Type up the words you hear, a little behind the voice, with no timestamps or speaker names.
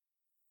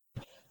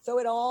So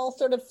it all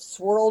sort of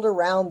swirled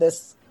around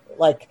this,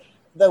 like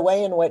the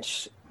way in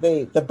which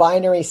the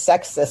binary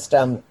sex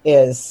system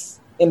is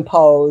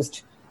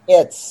imposed.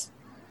 It's,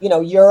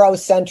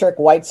 Eurocentric,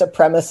 white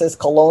supremacist,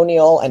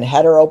 colonial, and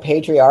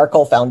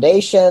heteropatriarchal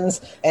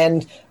foundations.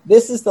 And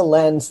this is the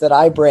lens that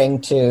I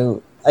bring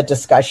to a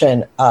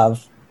discussion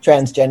of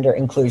transgender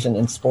inclusion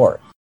in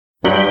sport.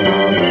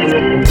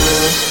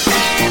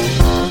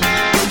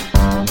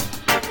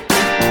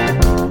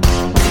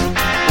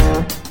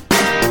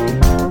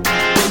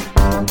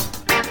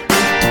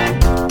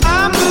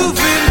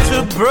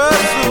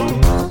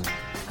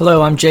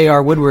 Hello, I'm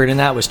J.R. Woodward, and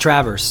that was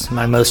Travers,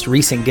 my most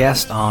recent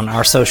guest on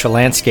Our Social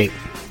Landscape.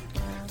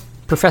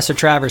 Professor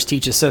Travers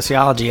teaches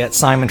sociology at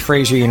Simon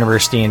Fraser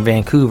University in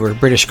Vancouver,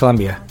 British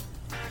Columbia.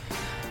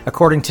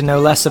 According to no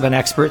less of an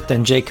expert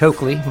than Jay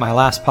Coakley, my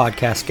last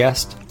podcast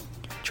guest,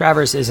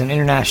 Travers is an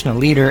international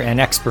leader and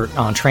expert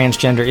on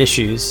transgender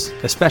issues,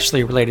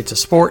 especially related to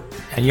sport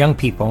and young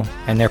people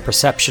and their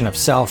perception of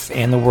self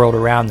and the world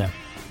around them.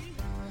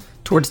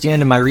 Towards the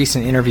end of my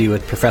recent interview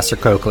with Professor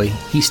Coakley,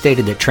 he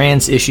stated that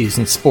trans issues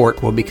in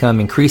sport will become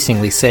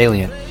increasingly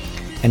salient.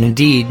 And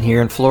indeed, here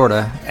in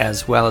Florida,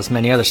 as well as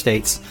many other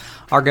states,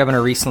 our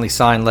governor recently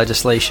signed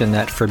legislation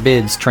that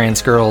forbids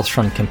trans girls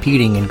from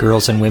competing in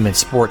girls' and women's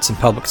sports in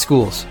public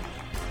schools.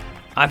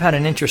 I've had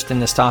an interest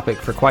in this topic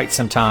for quite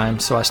some time,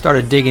 so I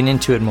started digging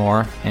into it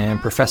more, and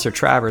Professor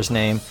Travers'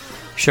 name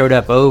showed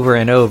up over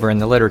and over in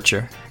the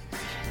literature.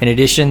 In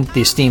addition,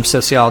 the esteemed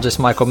sociologist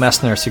Michael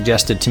Messner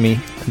suggested to me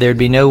there'd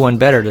be no one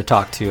better to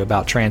talk to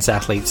about trans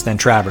athletes than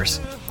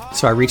Travers.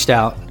 So I reached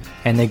out,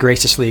 and they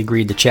graciously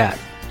agreed to chat.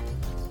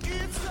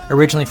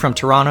 Originally from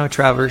Toronto,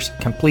 Travers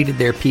completed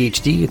their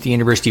PhD at the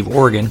University of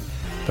Oregon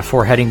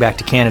before heading back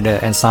to Canada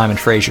and Simon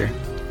Fraser.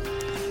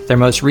 Their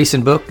most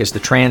recent book is The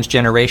Trans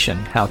Generation: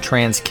 How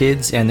Trans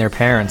Kids and Their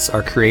Parents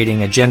Are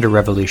Creating a Gender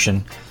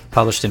Revolution,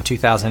 published in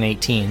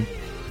 2018.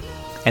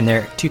 And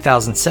their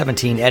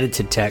 2017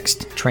 edited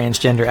text,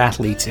 Transgender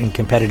Athletes in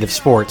Competitive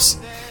Sports,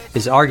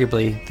 is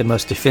arguably the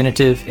most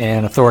definitive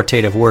and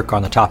authoritative work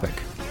on the topic.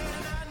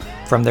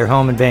 From their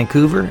home in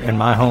Vancouver and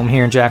my home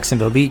here in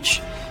Jacksonville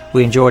Beach,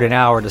 we enjoyed an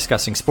hour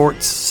discussing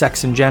sports,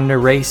 sex and gender,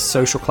 race,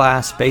 social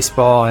class,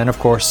 baseball, and of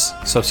course,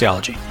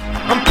 sociology.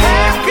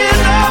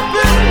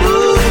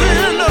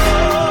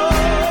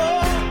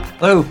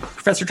 Hello,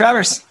 Professor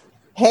Travers.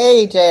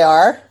 Hey,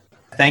 JR.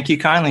 Thank you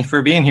kindly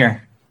for being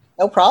here.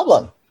 No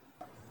problem.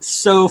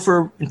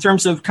 So in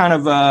terms of kind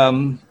of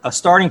a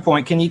starting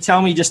point, can you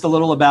tell me just a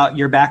little about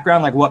your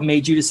background? Like what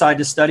made you decide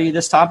to study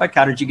this topic?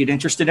 How did you get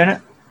interested in it?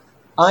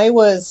 I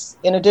was,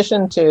 in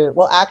addition to,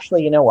 well,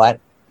 actually, you know what?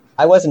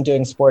 I wasn't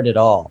doing sport at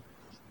all.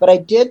 But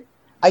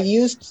I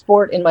used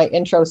sport in my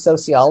intro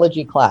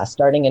sociology class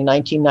starting in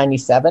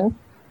 1997.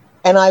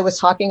 And I was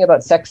talking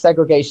about sex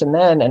segregation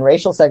then and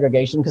racial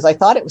segregation because I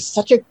thought it was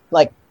such a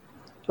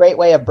great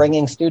way of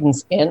bringing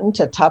students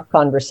into tough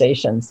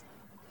conversations.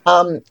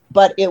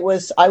 But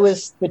I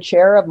was the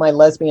chair of my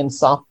lesbian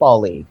softball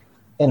league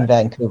in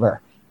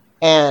Vancouver.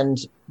 And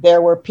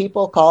there were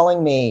people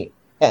calling me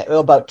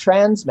about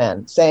trans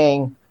men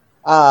saying,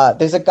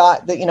 there's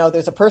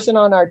a person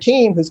on our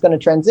team who's going to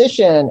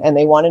transition and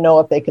they want to know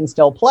if they can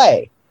still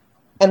play.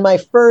 And my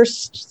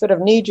first sort of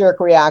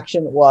knee-jerk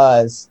reaction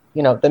was,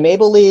 the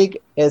Maple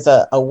League is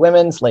a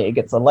women's league.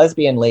 It's a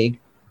lesbian league.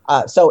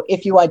 So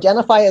if you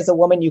identify as a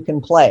woman, you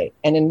can play.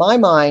 And in my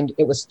mind,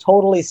 it was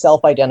totally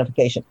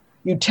self-identification.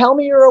 You tell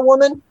me you're a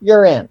woman,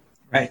 you're in.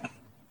 Right.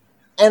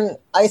 And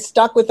I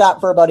stuck with that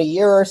for about a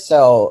year or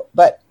so.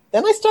 But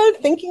then I started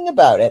thinking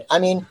about it. I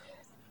mean,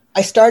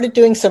 I started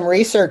doing some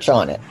research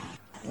on it.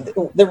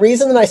 The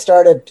reason that I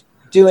started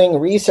doing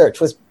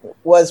research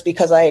was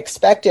because I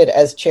expected,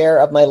 as chair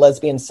of my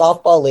lesbian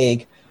softball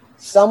league,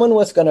 someone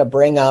was going to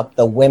bring up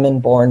the women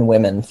born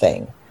women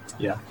thing.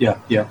 Yeah.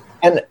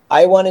 And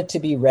I wanted to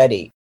be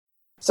ready.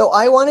 So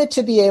I wanted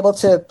to be able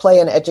to play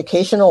an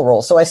educational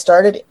role. So I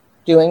started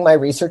doing my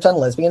research on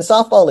lesbian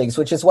softball leagues,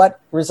 which is what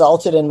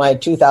resulted in my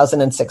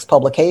 2006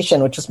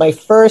 publication, which was my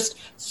first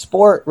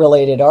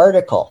sport-related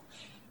article.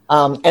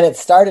 And it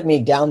started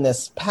me down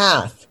this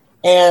path.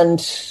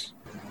 And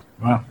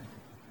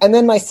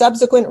then my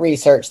subsequent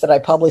research that I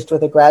published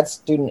with a grad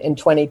student in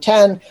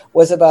 2010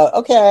 was about,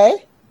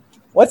 okay,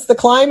 what's the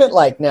climate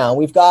like now?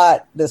 We've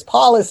got this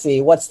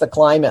policy. What's the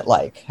climate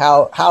like?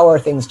 How are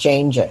things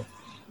changing?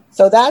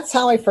 So that's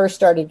how I first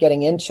started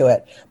getting into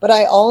it. But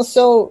I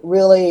also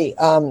really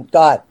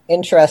got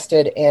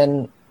interested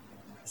in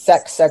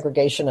sex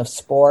segregation of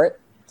sport.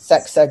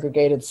 Sex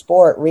segregated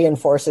sport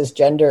reinforces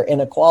gender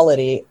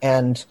inequality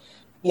and,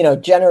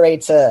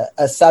 generates a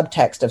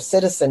subtext of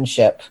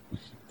citizenship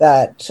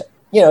that,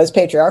 is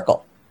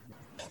patriarchal.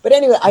 But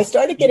anyway, I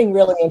started getting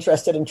really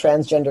interested in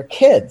transgender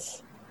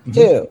kids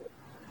too.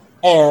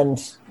 And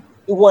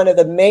one of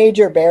the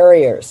major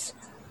barriers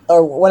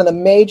or one of the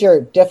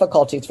major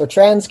difficulties for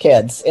trans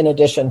kids, in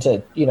addition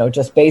to,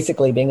 just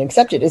basically being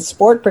accepted, is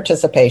sport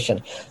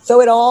participation.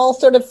 So it all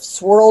sort of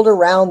swirled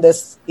around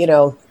this,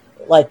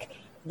 like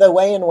the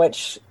way in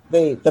which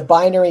the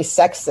binary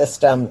sex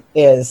system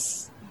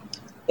is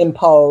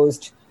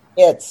imposed.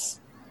 its,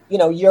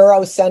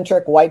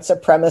 Eurocentric, white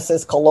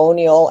supremacist,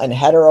 colonial, and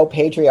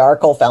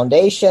heteropatriarchal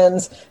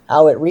foundations,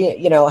 how it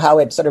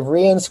sort of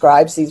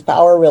reinscribes these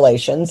power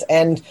relations.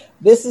 And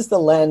this is the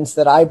lens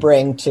that I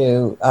bring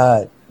to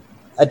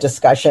a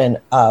discussion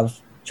of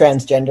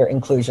transgender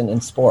inclusion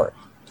in sport.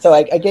 So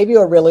I gave you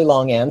a really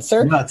long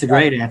answer. No, it's a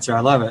great answer.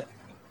 I love it.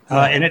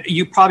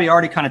 You probably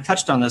already kind of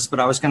touched on this, but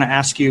I was going to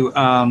ask you,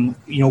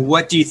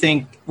 what do you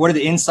think, what are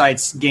the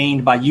insights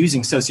gained by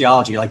using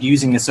sociology, like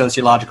using the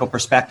sociological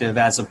perspective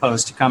as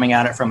opposed to coming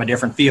at it from a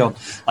different field?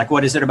 Like,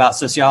 what is it about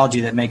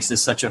sociology that makes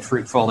this such a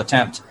fruitful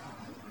attempt?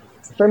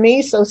 For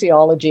me,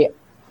 sociology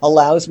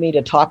allows me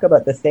to talk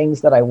about the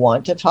things that I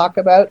want to talk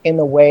about in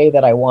the way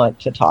that I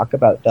want to talk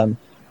about them.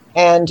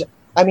 And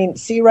I mean,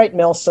 C. Wright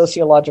Mill's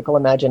sociological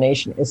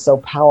imagination is so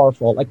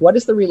powerful. Like, what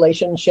is the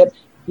relationship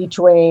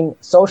between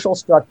social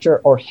structure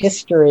or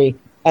history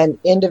and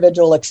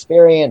individual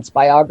experience,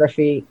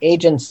 biography,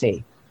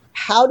 agency?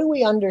 How do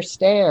we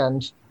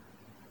understand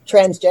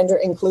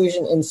transgender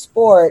inclusion in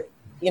sport,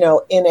 in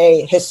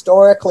a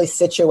historically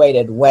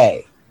situated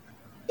way?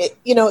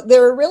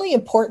 There are really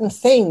important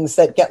things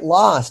that get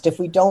lost if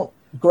we don't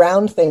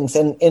ground things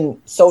in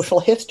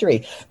social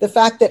history. The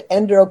fact that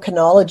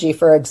endocrinology,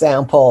 for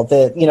example,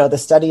 the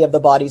study of the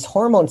body's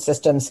hormone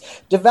systems,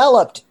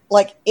 developed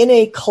like in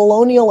a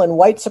colonial and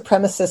white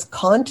supremacist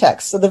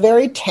context. So the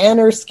very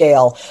Tanner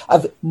scale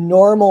of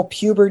normal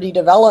puberty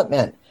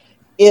development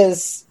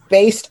is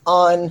based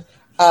on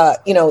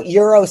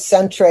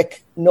Eurocentric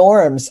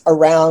norms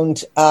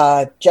around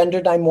gender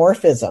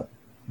dimorphism.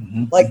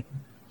 Mm-hmm. Like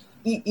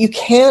you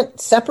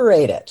can't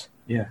separate it.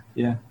 Yeah,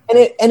 yeah.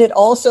 And it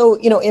also,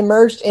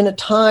 emerged in a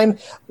time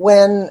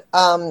when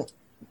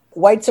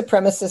white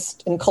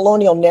supremacist and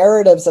colonial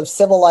narratives of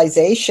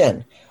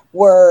civilization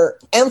were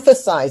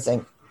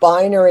emphasizing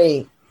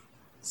binary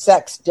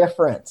sex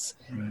difference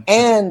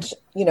and,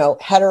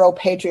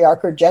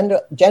 heteropatriarchal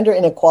gender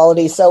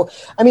inequality. So,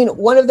 I mean,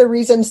 one of the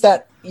reasons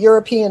that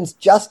Europeans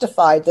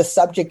justified the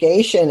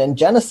subjugation and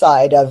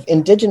genocide of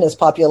indigenous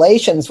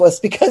populations was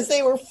because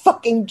they were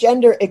fucking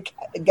gender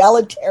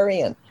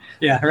egalitarian.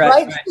 Yeah,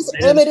 right.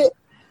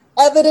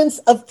 Evidence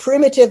of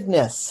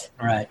primitiveness.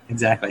 Right,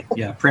 exactly.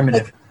 Yeah,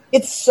 primitive.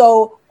 It's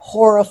so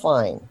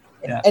horrifying.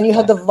 Yeah, and you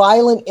had the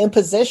violent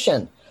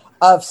imposition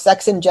of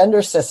sex and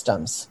gender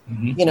systems,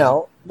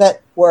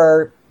 that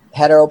were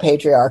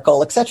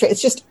heteropatriarchal, etc.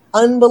 It's just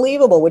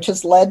unbelievable, which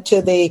has led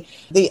to the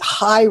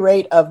high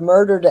rate of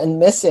murdered and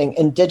missing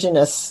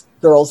Indigenous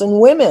girls and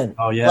women.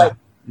 Oh, yeah. Like,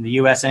 in the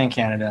U.S. and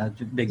Canada.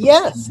 Big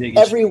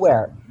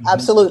everywhere. Mm-hmm.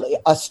 Absolutely.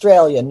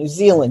 Australia, New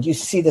Zealand, you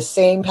see the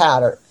same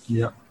pattern.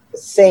 Yeah. The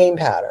same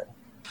pattern.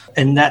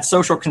 And that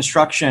social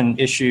construction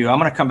issue, I'm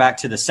going to come back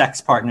to the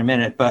sex part in a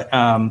minute, but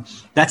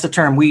that's a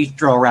term we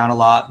throw around a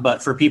lot.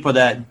 But for people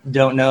that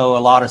don't know a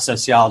lot of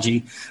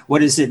sociology, what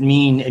does it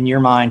mean in your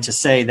mind to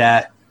say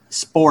that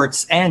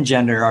sports and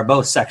gender are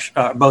both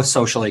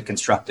socially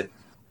constructed?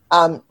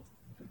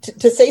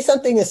 To say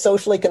something is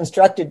socially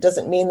constructed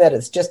doesn't mean that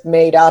it's just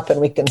made up and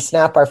we can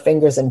snap our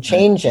fingers and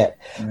change it.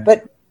 Right.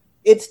 But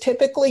it's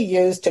typically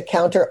used to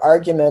counter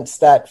arguments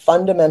that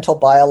fundamental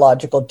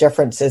biological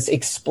differences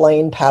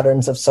explain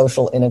patterns of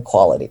social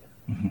inequality.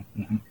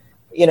 Mm-hmm,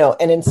 mm-hmm.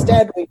 And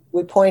instead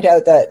we point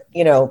out that,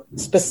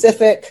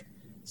 specific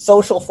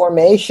social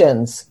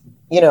formations,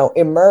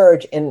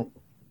 emerge in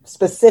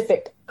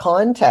specific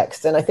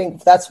contexts. And I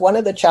think that's one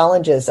of the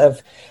challenges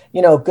of,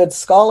 good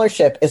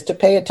scholarship is to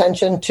pay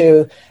attention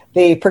to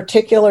the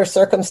particular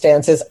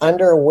circumstances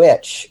under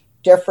which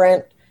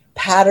different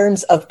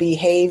patterns of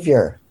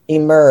behavior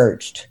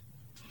emerged,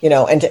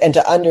 and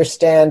to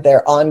understand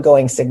their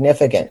ongoing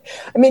significance.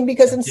 I mean,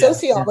 because in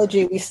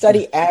sociology, we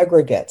study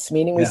aggregates,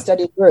 meaning we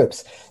study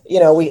groups.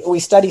 We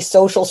study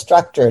social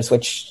structures,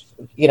 which,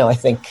 I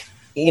think,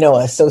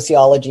 a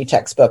sociology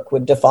textbook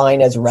would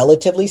define as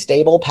relatively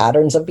stable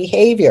patterns of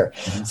behavior.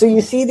 Mm-hmm. So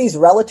you see these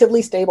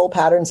relatively stable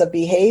patterns of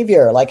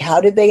behavior, like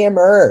how did they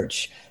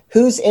emerge?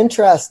 Whose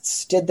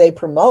interests did they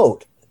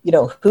promote?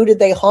 Who did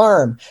they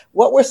harm?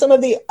 What were some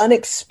of the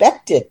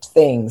unexpected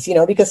things?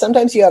 Because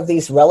sometimes you have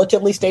these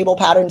relatively stable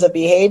patterns of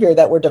behavior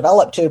that were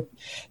developed to,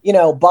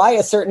 by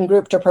a certain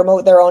group to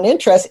promote their own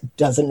interests. It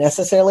doesn't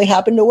necessarily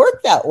happen to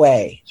work that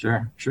way.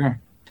 Sure.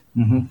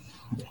 Mm-hmm.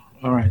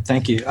 All right.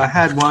 Thank you. I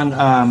had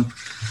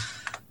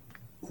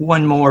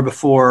one more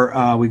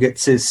before we get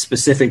to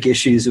specific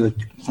issues with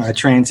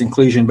trans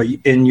inclusion. But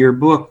in your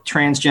book,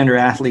 Transgender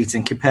Athletes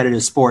in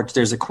Competitive Sports,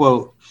 there's a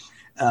quote.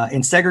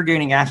 In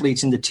segregating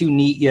athletes into two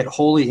neat yet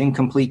wholly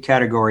incomplete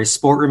categories,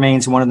 sport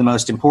remains one of the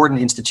most important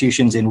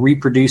institutions in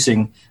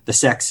reproducing the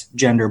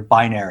sex-gender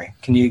binary.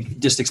 Can you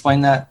just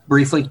explain that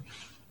briefly?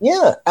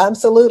 Yeah,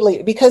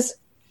 absolutely. Because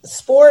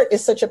sport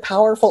is such a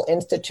powerful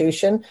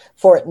institution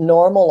for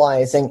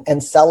normalizing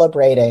and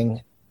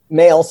celebrating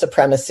male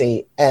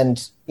supremacy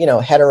and,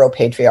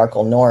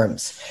 heteropatriarchal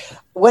norms.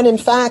 When in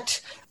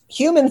fact,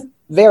 human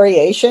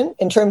variation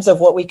in terms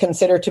of what we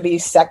consider to be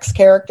sex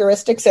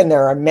characteristics, and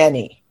there are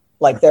many,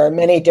 there are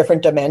many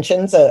different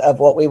dimensions of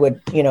what we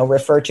would,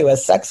 refer to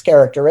as sex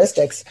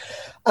characteristics.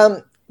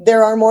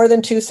 there are more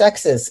than two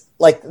sexes.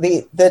 Like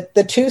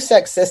the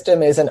two-sex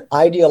system is an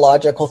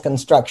ideological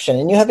construction,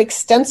 and you have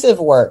extensive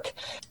work,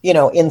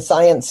 in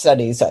science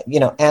studies,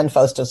 Anne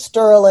Fausto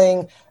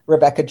Sterling,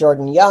 Rebecca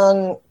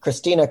Jordan-Young,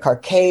 Christina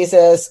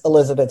Carcazes,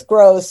 Elizabeth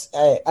Gross.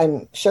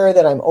 I'm sure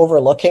that I'm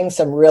overlooking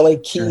some really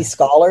key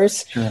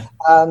scholars,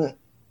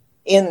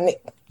 in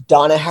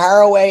Donna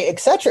Haraway, et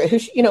cetera, who,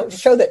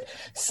 show that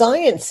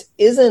science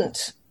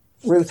isn't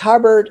Ruth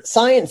Hubbard.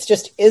 Science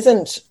just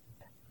isn't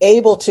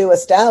able to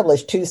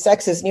establish two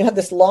sexes. And you have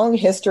this long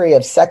history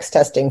of sex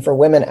testing for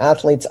women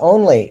athletes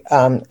only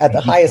at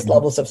the highest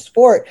levels of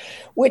sport,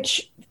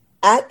 which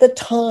at the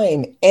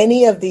time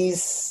any of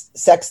these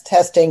sex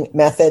testing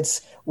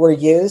methods were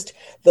used,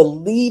 the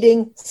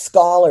leading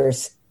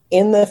scholars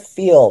in the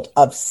field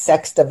of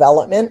sex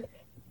development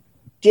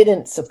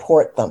didn't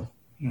support them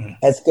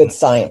as good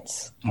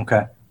science.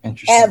 Okay.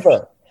 Interesting.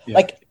 Ever. Yeah.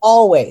 Like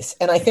always.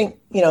 And I think,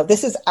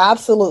 this is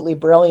absolutely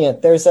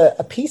brilliant. There's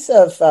a piece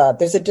of,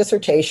 there's a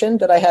dissertation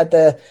that I had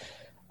the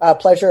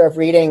pleasure of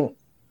reading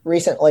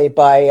recently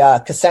by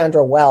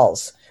Cassandra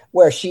Wells,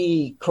 where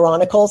she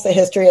chronicles the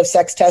history of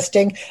sex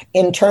testing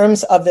in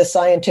terms of the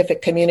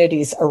scientific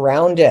communities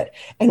around it.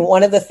 And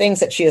one of the things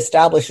that she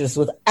establishes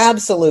with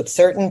absolute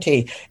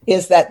certainty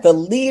is that the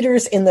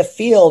leaders in the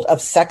field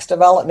of sex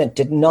development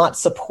did not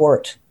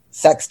support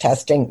sex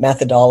testing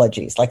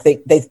methodologies. Like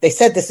they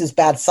said, this is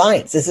bad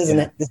science. This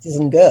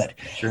isn't good.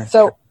 Sure.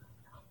 So,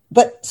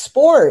 but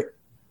sport,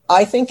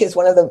 I think, is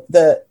one of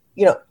the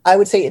I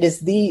would say it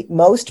is the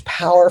most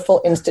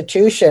powerful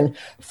institution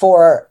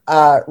for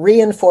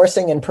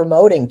reinforcing and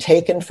promoting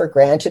taken for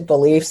granted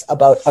beliefs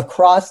about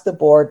across the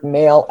board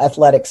male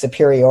athletic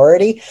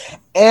superiority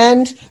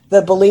and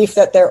the belief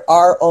that there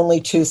are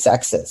only two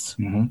sexes.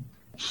 Mm-hmm.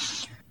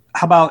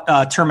 How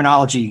about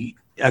terminology?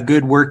 A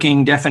good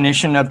working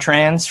definition of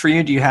trans for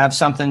you? Do you have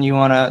something you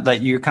want to,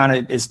 that you kind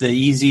of is the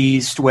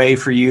easiest way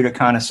for you to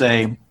kind of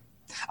say,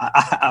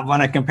 I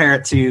want to compare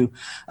it to,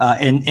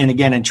 and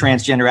again, in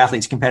transgender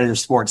athletes, competitive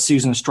sports,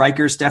 Susan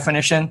Stryker's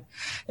definition.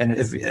 And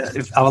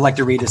if I would like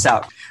to read this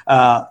out.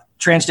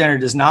 Transgender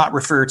does not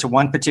refer to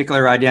one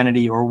particular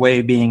identity or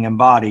way being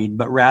embodied,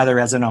 but rather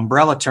as an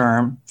umbrella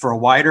term for a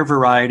wider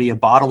variety of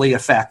bodily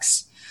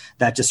effects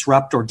that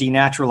disrupt or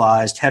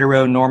denaturalized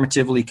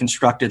heteronormatively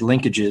constructed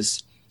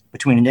linkages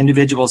between an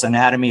individual's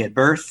anatomy at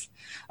birth,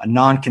 a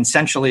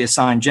non-consensually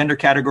assigned gender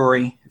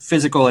category,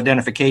 physical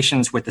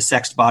identifications with the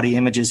sexed body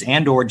images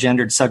and or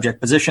gendered subject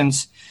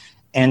positions,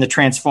 and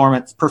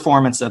the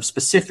performance of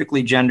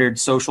specifically gendered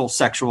social,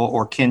 sexual,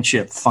 or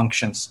kinship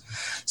functions.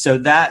 So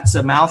that's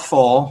a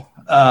mouthful.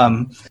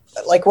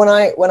 Like when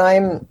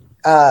I'm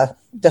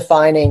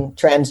defining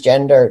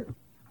transgender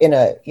in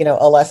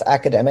a less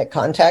academic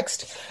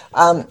context,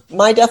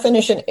 my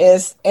definition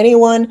is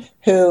anyone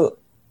who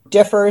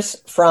differs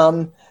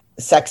from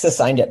sex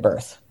assigned at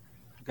birth.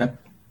 Okay.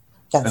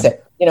 That's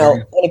it.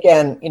 And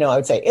again, I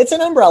would say it's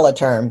an umbrella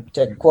term,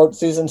 to quote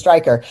Susan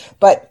Stryker,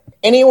 but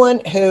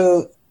anyone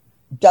who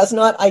does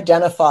not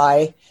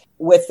identify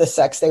with the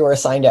sex they were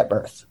assigned at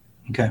birth.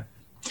 Okay.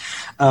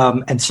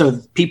 And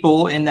so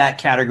people in that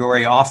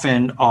category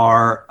often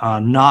are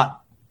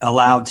not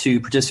allowed to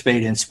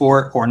participate in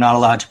sport or not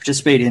allowed to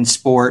participate in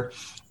sport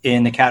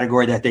in the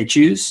category that they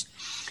choose.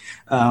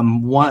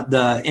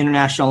 The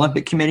International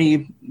Olympic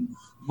Committee,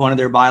 one of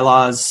their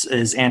bylaws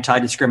is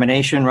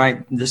anti-discrimination,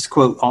 right? This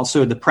quote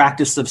also, the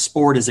practice of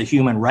sport is a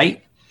human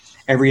right.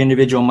 Every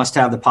individual must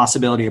have the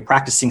possibility of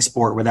practicing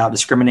sport without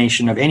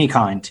discrimination of any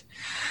kind.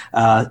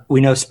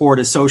 We know sport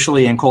is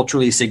socially and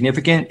culturally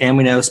significant, and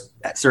we know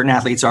certain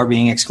athletes are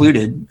being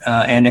excluded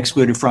and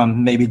excluded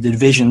from maybe the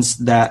divisions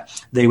that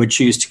they would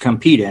choose to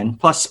compete in.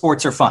 Plus,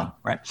 sports are fun,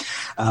 right?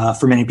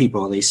 For many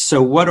people, at least.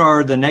 So what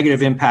are the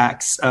negative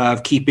impacts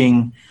of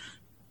keeping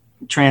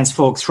trans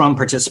folks from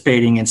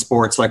participating in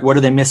sports? Like, what are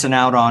they missing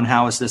out on?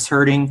 How is this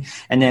hurting?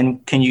 And then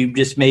can you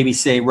just maybe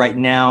say right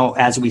now,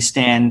 as we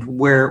stand,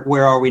 where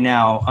are we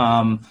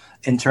now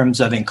in terms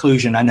of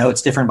inclusion? I know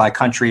it's different by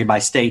country, by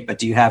state, but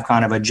do you have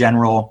kind of a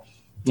general,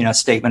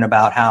 statement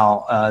about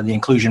how the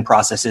inclusion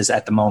process is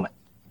at the moment?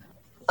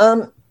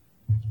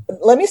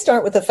 Let me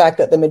start with the fact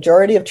that the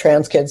majority of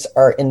trans kids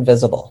are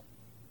invisible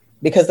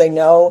because they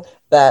know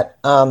that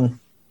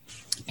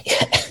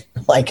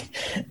like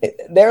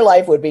their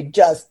life would be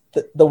just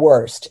the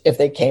worst if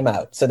they came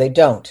out. So they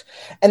don't.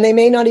 And they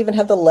may not even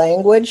have the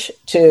language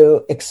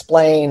to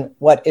explain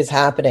what is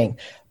happening.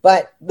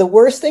 But the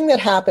worst thing that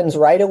happens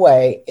right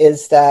away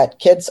is that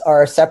kids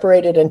are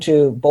separated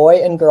into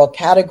boy and girl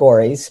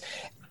categories.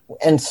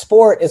 And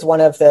sport is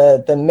one of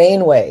the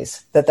main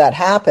ways that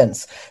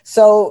happens.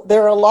 So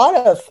there are a lot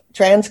of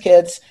trans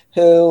kids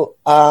who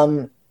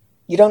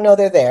you don't know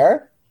they're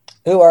there,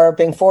 who are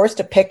being forced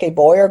to pick a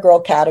boy or girl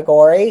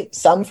category,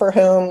 some for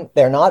whom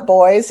they're not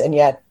boys, and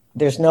yet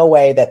there's no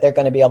way that they're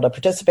going to be able to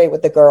participate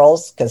with the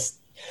girls because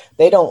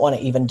they don't want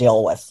to even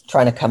deal with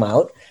trying to come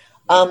out.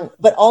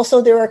 But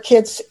also there are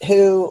kids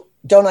who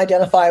don't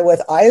identify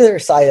with either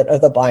side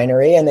of the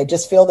binary, and they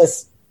just feel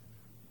this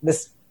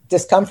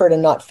discomfort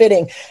and not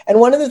fitting.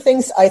 And one of the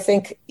things I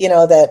think,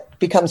 that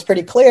becomes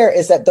pretty clear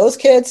is that those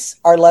kids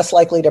are less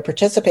likely to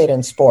participate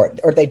in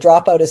sport, or they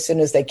drop out as soon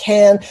as they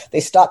can.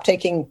 They stop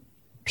taking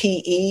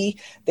PE.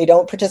 They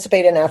don't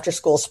participate in after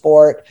school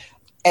sport.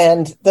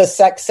 And the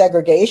sex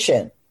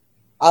segregation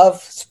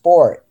of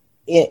sport,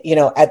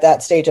 at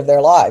that stage of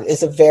their lives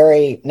is a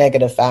very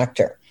negative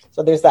factor.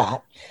 So there's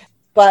that.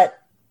 But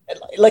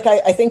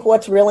I think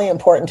what's really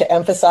important to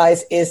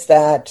emphasize is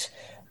that,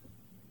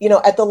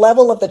 at the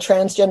level of the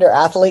transgender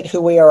athlete who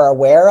we are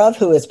aware of,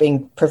 who is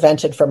being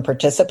prevented from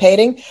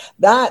participating,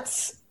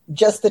 that's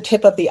just the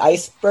tip of the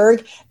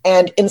iceberg.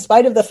 And in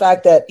spite of the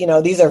fact that,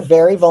 these are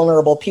very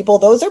vulnerable people,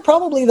 those are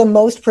probably the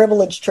most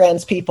privileged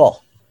trans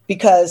people,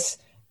 because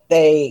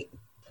they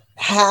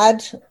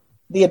had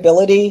the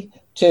ability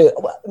to,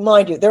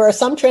 mind you, there are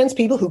some trans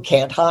people who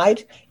can't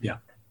hide. Yeah.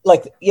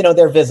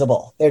 They're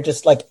visible. They're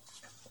just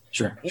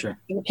Sure.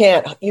 You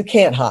can't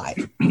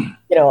hide,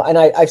 and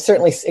I've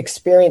certainly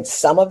experienced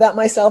some of that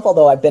myself,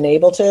 although I've been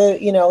able to,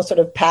 sort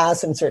of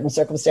pass in certain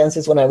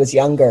circumstances when I was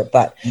younger.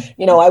 But,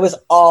 I was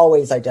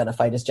always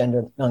identified as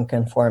gender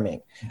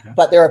nonconforming. Okay.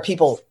 But there are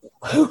people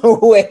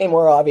way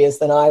more obvious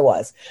than I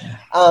was.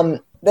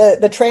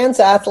 The trans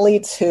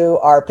athletes who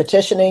are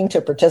petitioning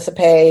to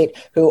participate,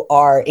 who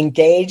are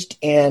engaged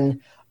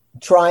in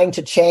trying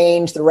to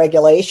change the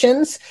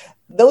regulations,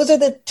 those are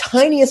the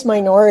tiniest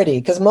minority,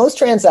 because most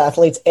trans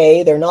athletes,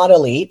 A, they're not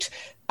elite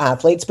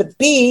athletes, but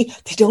B,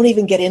 they don't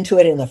even get into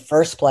it in the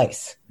first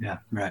place. Yeah,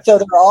 right. So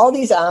there are all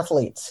these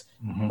athletes,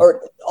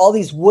 or all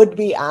these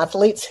would-be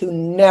athletes who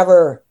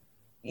never,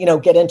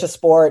 get into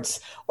sports,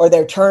 or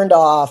they're turned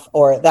off,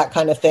 or that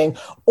kind of thing,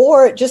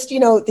 or just,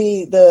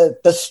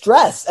 the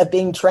stress of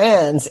being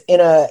trans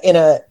in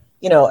a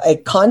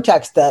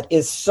context that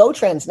is so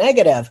trans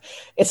negative.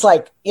 It's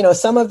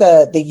some of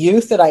the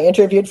youth that I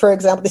interviewed, for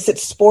example, they said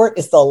sport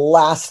is the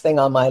last thing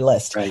on my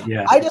list. Right.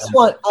 Yeah. I just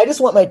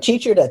want my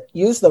teacher to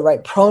use the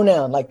right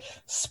pronoun, like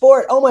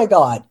sport. Oh my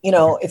God.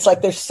 It's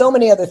there's so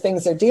many other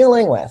things they're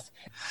dealing with.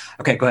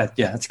 Okay, go ahead.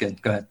 Yeah, that's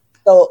good. Go ahead.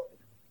 So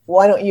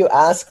why don't you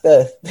ask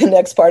the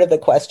next part of the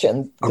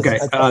question? Okay.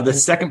 The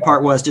second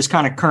part was just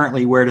kind of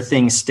currently, where do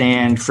things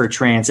stand for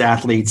trans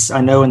athletes?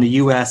 I know in the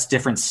U.S.,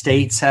 different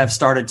states have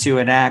started to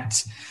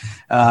enact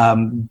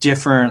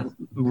different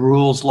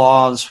rules,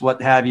 laws,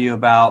 what have you,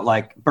 about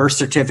birth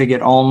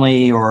certificate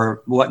only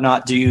or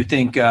whatnot. Do you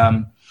think,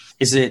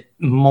 is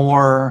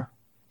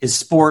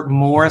sport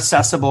more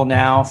accessible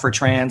now for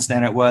trans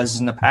than it was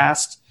in the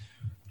past?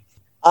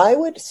 I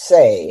would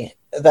say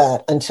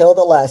that until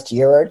the last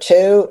year or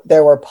two,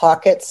 there were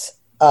pockets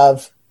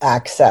of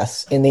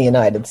access in the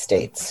United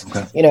States.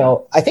 Okay.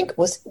 I think,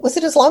 was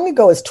it as long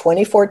ago as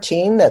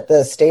 2014 that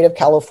the state of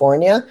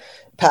California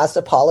passed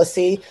a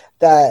policy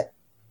that,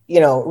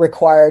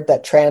 required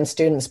that trans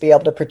students be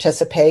able to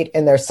participate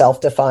in their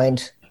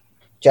self-defined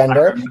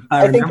gender?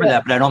 I remember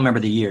that, but I don't remember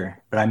the year.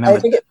 But I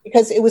remember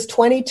because it was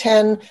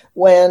 2010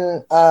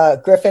 when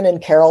Griffin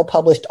and Carroll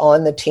published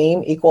On the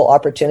Team: Equal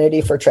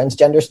Opportunity for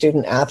Transgender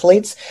Student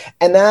Athletes,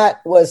 and that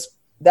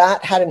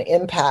had an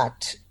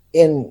impact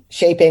in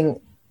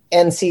shaping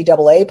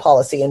NCAA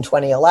policy in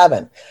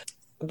 2011.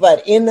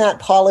 But in that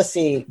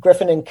policy,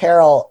 Griffin and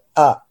Carroll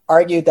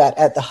argued that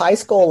at the high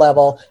school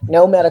level,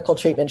 no medical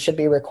treatment should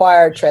be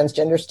required.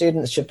 Transgender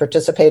students should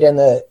participate in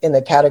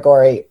the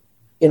category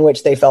in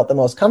which they felt the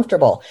most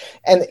comfortable.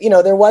 And,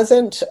 there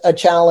wasn't a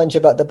challenge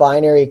about the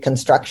binary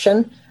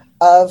construction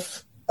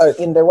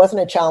there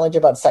wasn't a challenge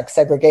about sex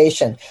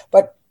segregation,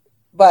 but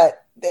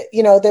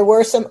there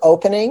were some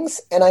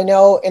openings. And I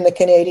know in the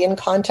Canadian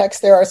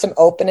context, there are some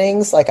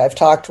openings. I've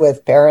talked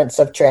with parents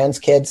of trans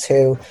kids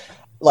who,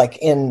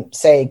 in,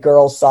 say,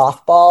 girls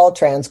softball,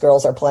 trans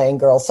girls are playing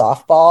girls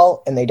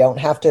softball and they don't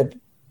have to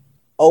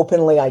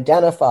openly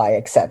identify,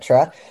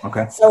 etc.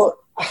 Okay. So,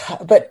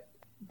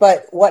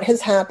 but what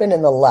has happened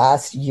in the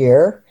last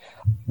year,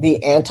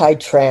 the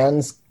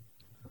anti-trans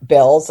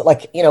bills,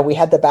 we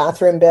had the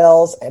bathroom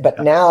bills, but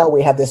now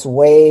we have this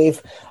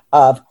wave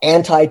of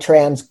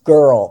anti-trans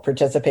girl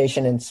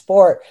participation in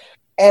sport.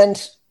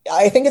 And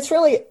I think it's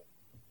really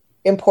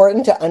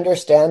important to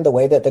understand the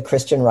way that the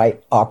Christian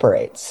right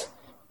operates.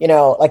 It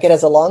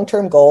has a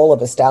long-term goal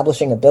of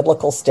establishing a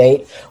biblical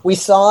state. We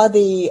saw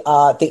the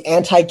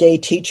anti-gay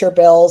teacher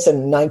bills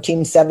in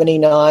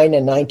 1979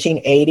 and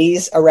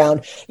 1980s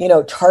around,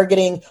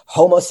 targeting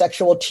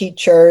homosexual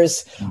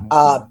teachers.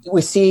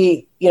 We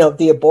see,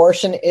 the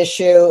abortion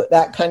issue,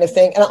 that kind of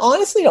thing. And I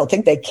honestly don't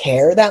think they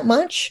care that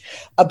much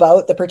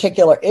about the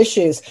particular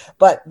issues,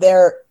 but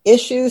they're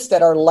issues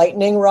that are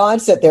lightning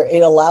rods that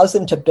it allows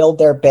them to build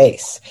their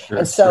base. Sure,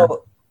 and so,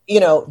 sure.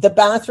 The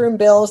bathroom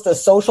bills, the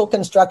social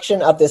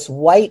construction of this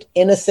white,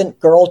 innocent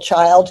girl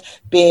child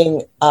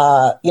being,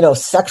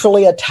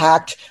 sexually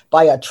attacked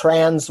by a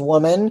trans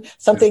woman,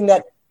 something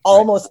that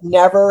almost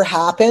never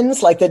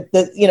happens.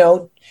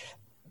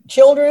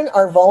 Children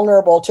are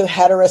vulnerable to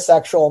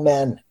heterosexual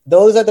men.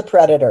 Those are the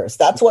predators.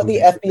 That's what the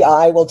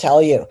FBI will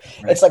tell you.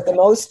 Right. It's the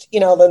most,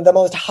 the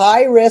most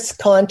high risk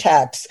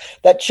contacts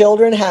that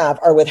children have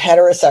are with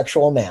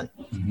heterosexual men.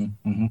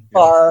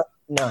 Far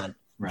none.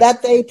 Right.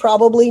 That they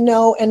probably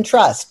know and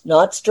trust,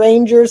 not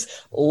strangers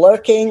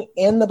lurking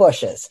in the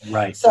bushes.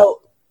 Right.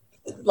 So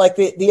like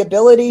the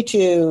ability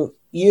to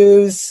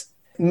use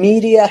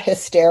media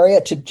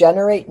hysteria, to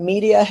generate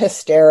media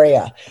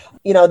hysteria,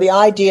 you know, the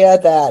idea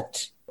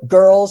that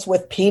girls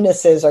with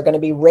penises are going to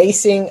be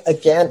racing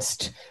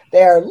against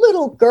their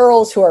little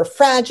girls who are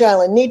fragile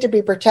and need to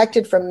be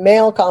protected from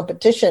male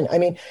competition. I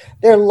mean,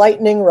 they're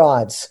lightning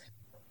rods.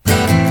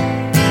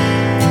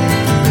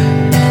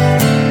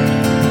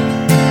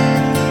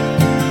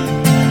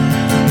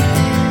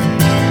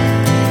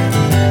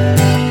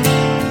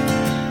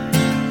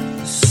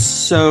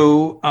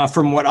 So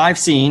from what I've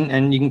seen,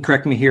 and you can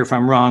correct me here if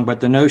I'm wrong, but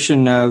the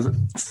notion of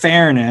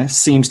fairness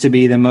seems to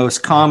be the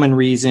most common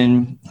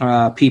reason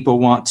people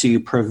want to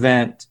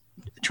prevent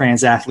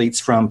trans athletes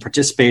from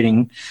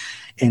participating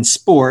in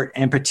sport,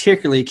 and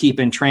particularly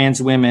keeping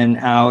trans women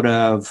out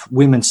of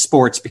women's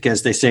sports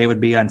because they say it would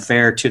be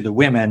unfair to the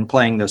women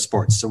playing those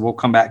sports. So we'll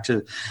come back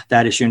to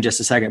that issue in just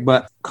a second.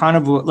 But kind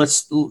of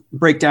let's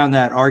break down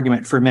that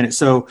argument for a minute.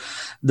 So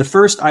the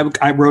first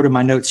I wrote in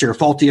my notes here,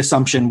 faulty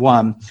assumption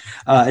one,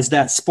 is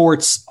that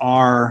sports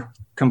are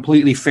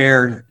completely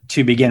fair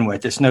to begin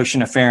with. This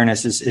notion of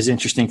fairness is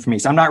interesting for me.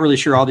 So I'm not really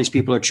sure all these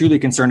people are truly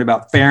concerned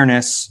about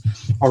fairness,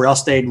 or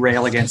else they'd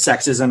rail against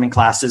sexism and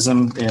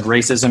classism and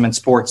racism in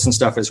sports and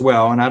stuff as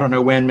well. And I don't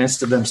know when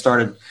most of them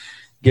started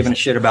giving a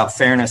shit about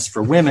fairness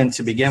for women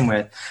to begin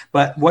with.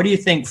 But what do you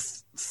think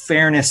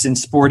fairness in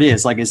sport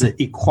is? Like, is it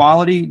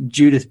equality?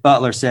 Judith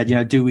Butler said, you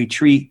know,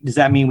 does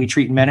that mean we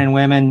treat men and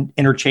women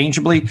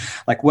interchangeably?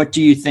 Like, what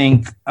do you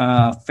think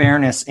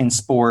fairness in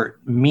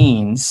sport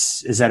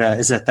means? Is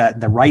that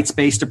the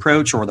rights-based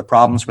approach, or the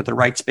problems with the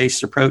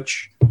rights-based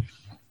approach?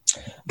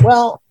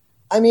 Well,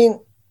 I mean,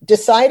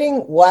 deciding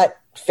what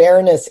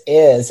fairness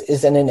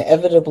is an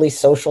inevitably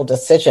social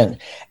decision,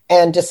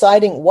 and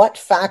deciding what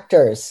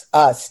factors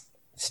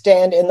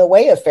stand in the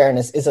way of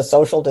fairness is a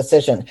social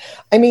decision.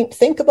 I mean,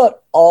 think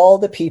about all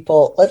the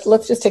people.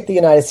 Let's just take the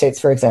United States,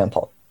 for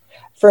example.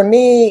 For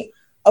me,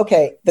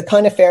 okay, the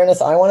kind of fairness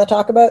I want to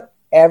talk about,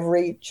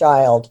 every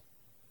child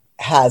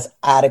has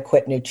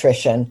adequate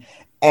nutrition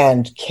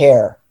and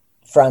care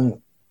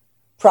from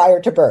prior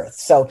to birth.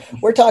 So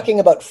we're talking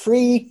about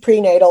free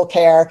prenatal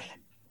care,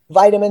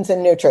 vitamins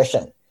and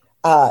nutrition,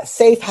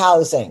 safe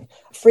housing,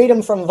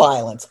 freedom from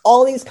violence,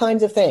 all these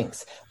kinds of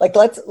things. Like,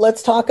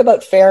 let's talk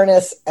about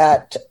fairness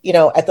at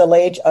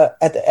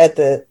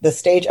the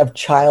stage of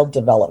child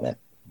development.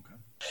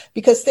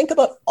 Because think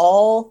about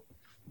all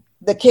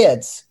the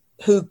kids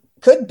who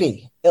could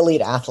be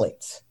elite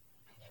athletes,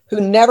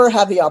 who never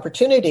have the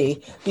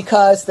opportunity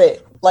because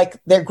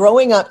they're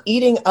growing up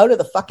eating out of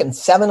the fucking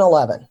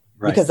 7-Eleven,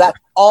 right? Because that's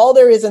all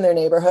there is in their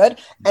neighborhood,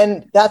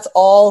 and that's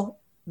all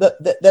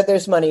that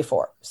there's money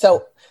for.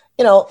 So,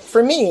 you know,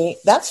 for me,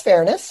 that's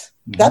fairness.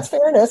 That's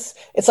fairness.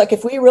 It's like,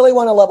 if we really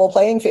want a level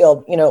playing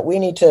field, you know, we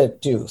need to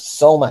do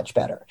so much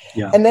better.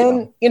 Yeah. And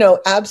then, you know,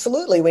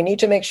 absolutely, we need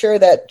to make sure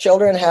that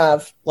children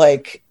have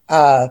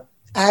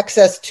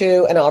access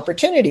to an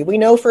opportunity. We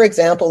know, for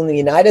example, in the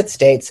United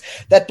States,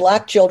 that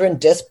Black children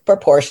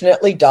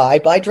disproportionately die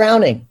by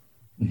drowning.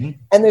 Mm-hmm.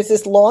 And there's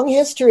this long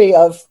history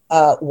of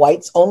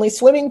whites only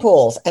swimming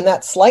pools, and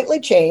that's slightly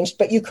changed,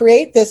 but you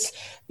create this,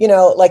 you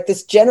know, like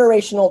this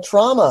generational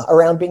trauma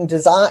around being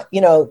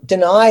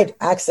denied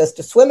access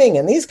to swimming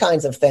and these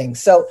kinds of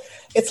things. So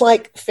it's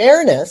like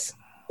fairness,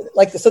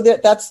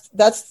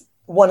 that's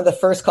one of the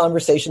first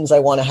conversations I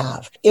want to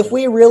have. If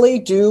we really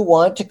do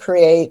want to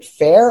create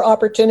fair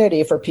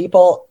opportunity for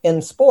people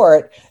in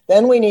sport,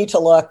 then we need to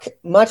look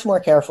much more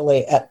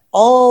carefully at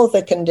all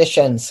the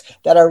conditions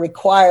that are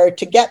required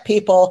to get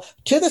people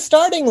to the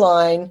starting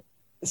line,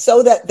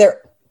 so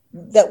that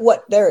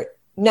what their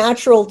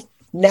natural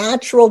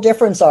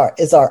difference are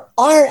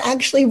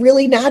actually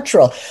really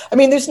natural. I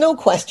mean, there's no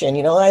question,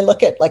 you know, I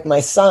look at like my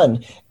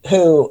son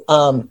who,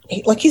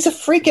 he's a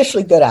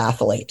freakishly good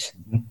athlete.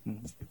 Mm-hmm.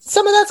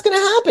 Some of that's going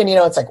to happen, you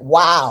know, it's like,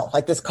 wow,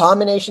 like this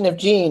combination of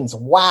genes.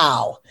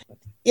 Wow.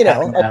 You know,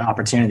 having that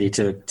opportunity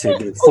to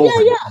get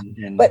forward.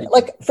 Yeah. But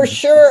like, for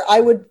sure,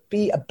 I would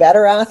be a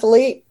better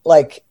athlete.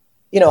 Like,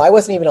 you know, I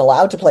wasn't even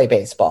allowed to play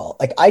baseball.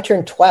 Like, I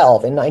turned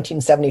 12 in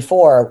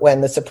 1974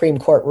 when the Supreme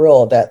Court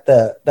ruled that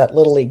that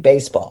Little League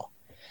Baseball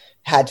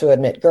had to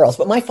admit girls.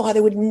 But my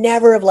father would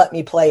never have let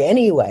me play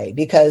anyway,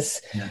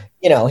 because,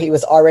 you know, he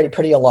was already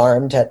pretty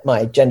alarmed at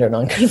my gender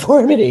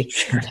nonconformity.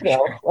 Sure. You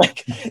know,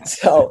 like,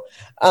 so.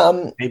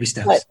 Baby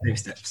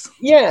steps.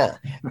 Yeah.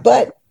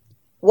 But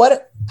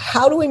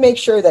how do we make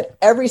sure that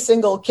every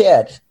single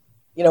kid,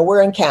 you know,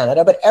 we're in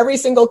Canada, but every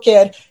single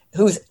kid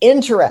who's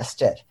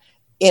interested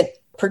in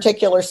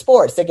particular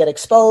sports, they get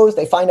exposed,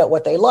 they find out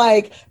what they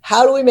like.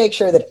 How do we make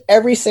sure that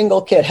every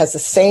single kid has the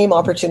same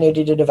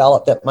opportunity to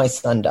develop that my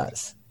son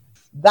does?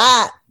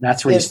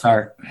 That's where you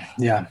start.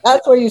 Yeah.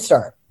 That's where you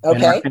start.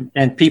 Okay.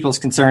 And people's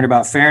concern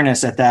about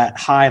fairness at that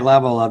high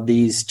level of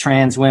these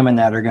trans women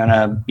that are going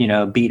to, you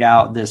know, beat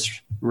out this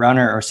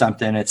runner or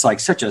something. It's like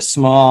such a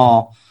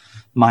small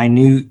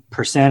minute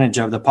percentage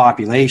of the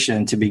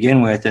population to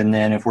begin with. And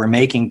then if we're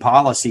making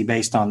policy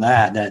based on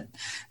that, that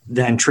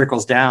then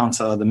trickles down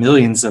to the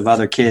millions of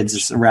other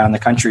kids around the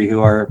country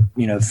who are,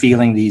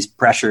 feeling these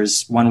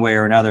pressures one way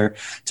or another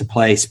to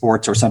play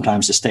sports or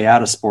sometimes to stay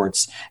out of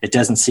sports. It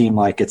doesn't seem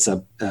like it's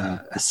a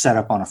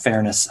setup on a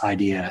fairness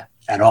idea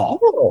at all.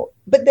 No,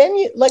 but then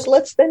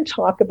let's then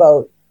talk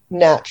about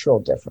natural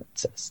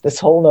differences, this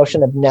whole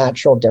notion of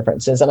natural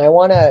differences. And I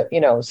want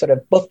to, sort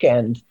of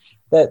bookend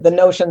the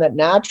notion that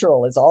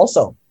natural is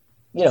also,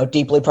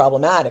 deeply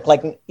problematic.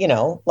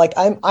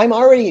 I'm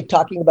already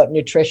talking about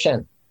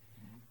nutrition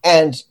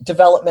and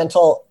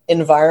developmental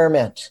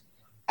environment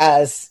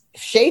as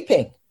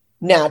shaping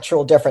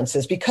natural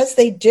differences, because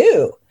they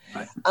do.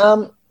 Right.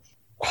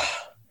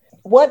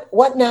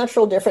 What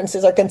natural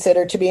differences are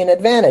considered to be an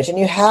advantage? And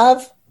you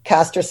have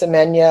Caster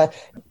Semenya.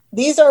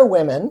 These are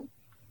women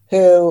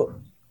who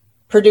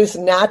produce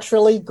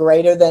naturally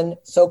greater than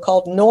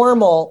so-called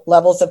normal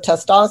levels of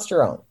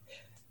testosterone.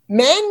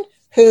 Men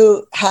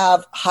who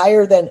have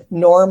higher than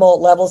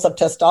normal levels of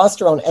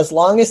testosterone, as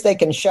long as they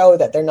can show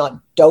that they're not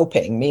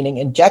doping, meaning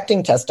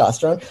injecting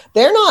testosterone,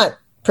 they're not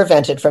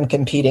prevented from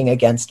competing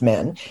against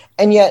men.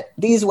 And yet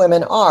these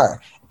women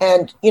are.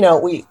 And,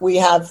 we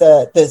have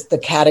the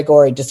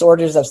category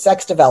disorders of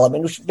sex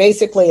development, which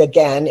basically,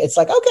 again, it's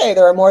like, okay,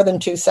 there are more than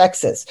two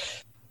sexes.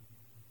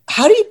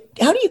 How do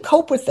you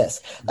cope with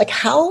this? Like,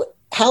 how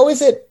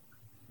is it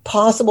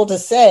possible to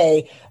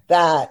say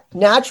that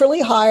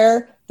naturally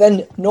higher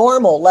than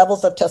normal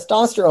levels of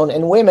testosterone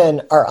in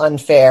women are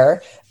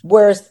unfair,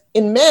 whereas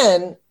in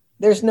men,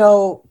 there's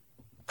no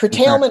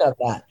curtailment of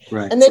that?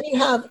 Right. And then you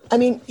have,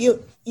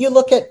 you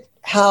look at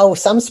how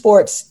some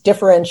sports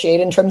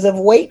differentiate in terms of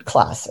weight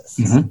classes.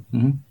 Mm-hmm.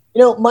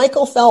 Mm-hmm.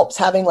 Michael Phelps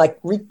having like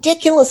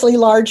ridiculously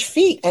large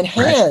feet and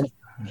hands.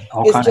 Right.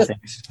 All kinds of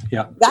things.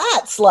 Yeah.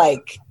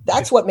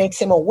 That's what makes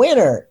him a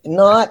winner,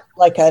 not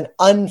like an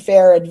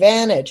unfair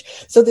advantage.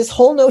 So this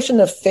whole notion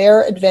of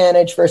fair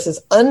advantage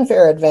versus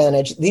unfair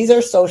advantage, these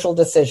are social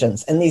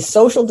decisions. And these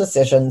social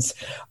decisions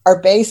are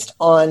based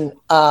on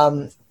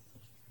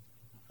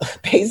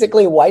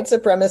basically white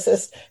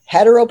supremacist,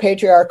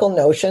 heteropatriarchal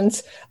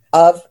notions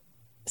of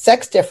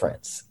sex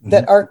difference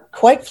that are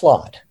quite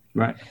flawed.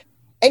 Right.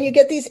 And you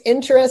get these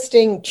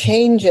interesting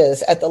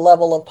changes at the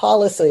level of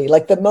policy.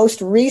 Like the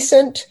most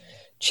recent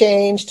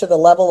change to the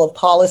level of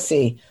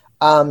policy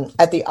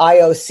at the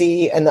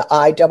IOC and the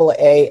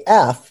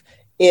IAAF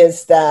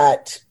is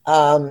that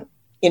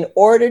in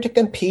order to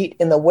compete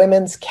in the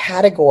women's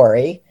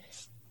category,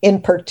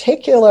 in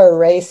particular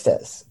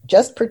races,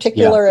 just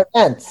particular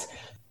events,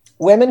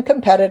 women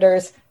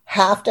competitors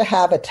have to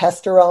have a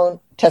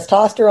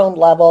testosterone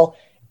level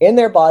in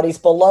their bodies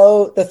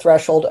below the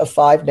threshold of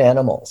 5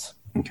 nanomoles.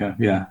 Okay.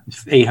 Yeah.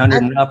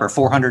 800 and up or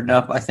 400 and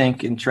up, I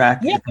think, in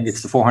track. Yes. I think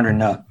it's the 400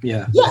 and up.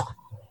 Yeah. Yeah.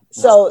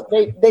 So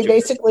they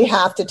basically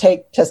have to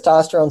take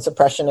testosterone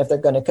suppression if they're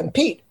going to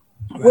compete,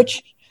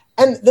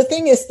 and the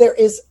thing is, there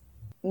is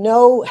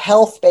no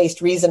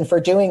health-based reason for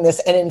doing this.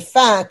 And in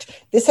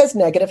fact, this has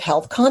negative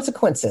health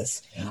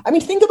consequences. I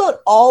mean, think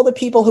about all the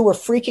people who were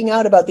freaking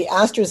out about the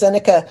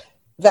AstraZeneca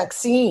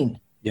vaccine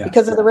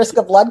because of the risk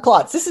of blood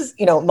clots. This is,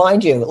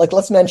 mind you, like,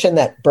 let's mention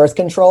that birth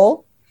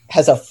control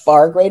has a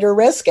far greater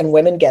risk and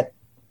women get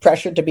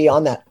pressured to be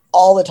on that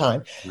all the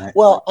time. Right.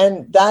 Well,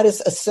 and that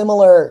is a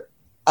similar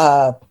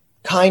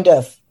kind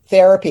of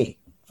therapy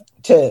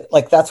to,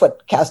 like, that's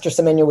what Caster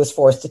Semenya was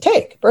forced to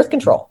take, birth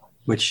control.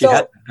 Which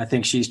I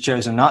think she's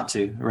chosen not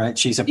to, right?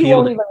 She's appealed. She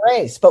won't even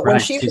race. But when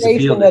she raced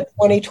in the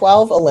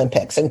 2012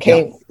 Olympics and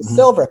came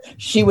silver,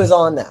 she was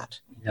on that.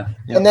 Yeah.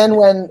 And then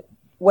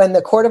when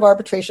the Court of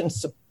Arbitration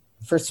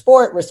for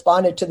Sport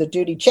responded to the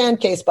Duty Chan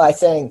case by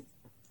saying,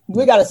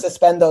 we got to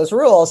suspend those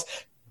rules,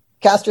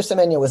 Caster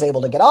Semenya was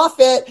able to get off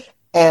it.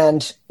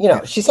 And,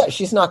 she said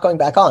she's not going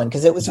back on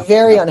because it was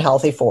very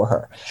unhealthy for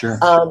her. Sure.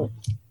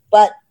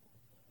 But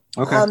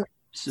okay.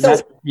 So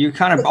you're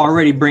kind of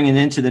already bringing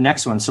into the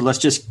next one. So let's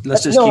just keep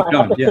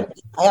going.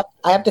 I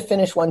have to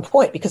finish one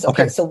point because,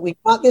 so we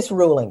got this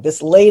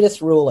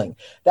latest ruling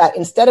that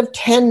instead of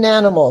 10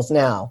 nanomoles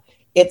now,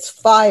 it's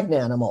 5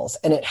 nanomoles,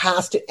 and it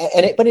has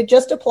to, but it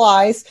just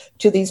applies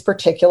to these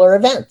particular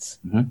events.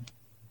 Mm-hmm.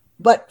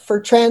 But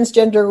for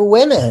transgender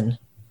women,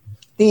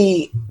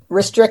 the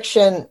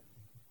restriction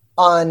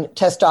on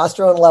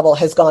testosterone level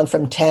has gone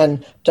from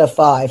 10 to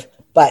 5,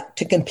 but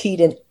to compete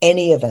in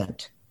any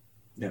event.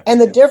 Yeah.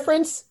 And the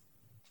difference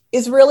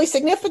is really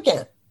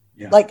significant.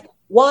 Yeah. Like,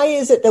 why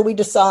is it that we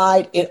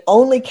decide it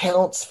only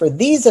counts for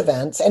these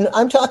events? And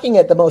I'm talking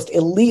at the most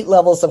elite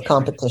levels of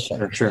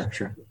competition.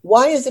 Sure.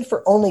 Why is it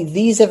for only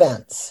these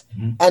events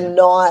and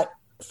not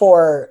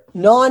for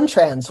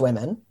non-trans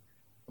women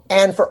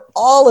and for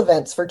all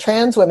events for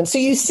trans women? So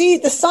you see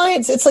the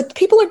science, it's like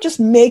people are just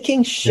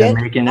making shit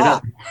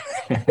up.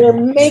 They're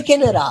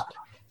making it up.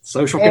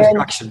 Social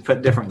construction,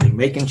 put differently,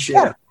 making shit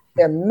up.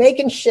 They're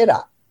making shit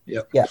up.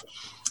 Yep. Yeah.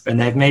 And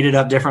they've made it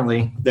up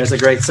differently. There's a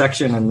great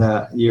section in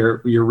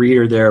your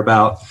reader there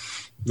about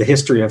the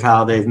history of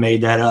how they've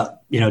made that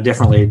up,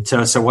 differently.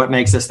 So what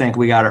makes us think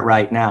we got it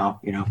right now,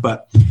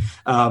 but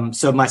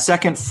so my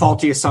second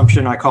faulty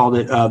assumption, I called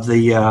it, of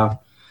the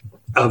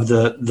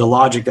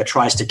logic that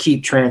tries to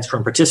keep trans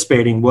from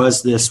participating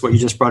was this, what you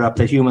just brought up,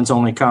 that humans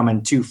only come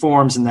in two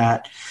forms, and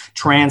that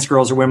trans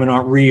girls or women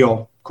aren't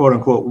real, quote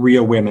unquote,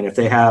 real women. If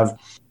they have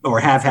or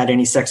have had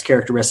any sex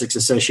characteristics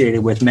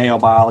associated with male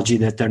biology,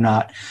 that they're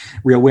not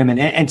real women.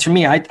 And to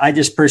me, I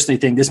just personally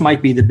think this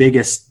might be the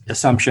biggest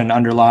assumption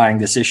underlying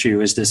this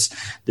issue, is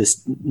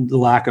this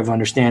lack of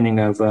understanding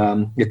of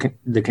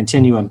the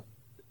continuum.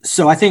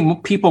 So I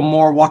think people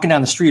more walking down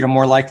the street are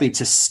more likely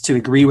to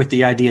agree with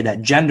the idea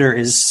that gender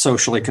is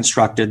socially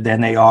constructed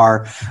than they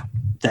are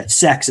that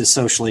sex is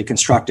socially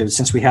constructed,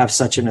 since we have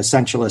such an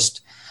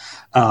essentialist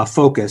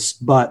focus.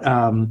 But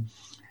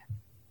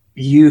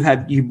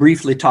you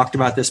briefly talked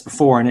about this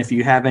before, and if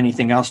you have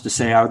anything else to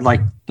say, I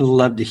would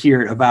love to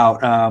hear it about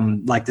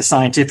the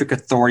scientific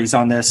authorities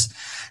on this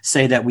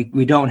say that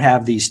we don't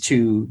have these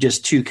two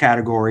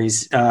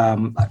categories.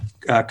 Katrina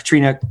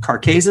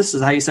Karkazis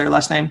is how you say her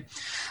last name.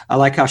 I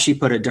like how she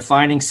put it: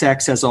 defining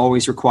sex has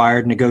always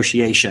required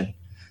negotiation.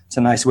 It's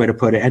a nice way to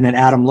put it. And then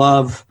Adam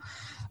Love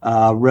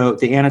wrote,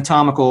 the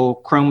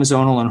anatomical,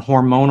 chromosomal, and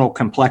hormonal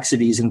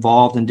complexities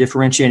involved in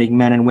differentiating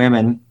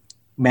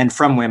men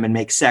from women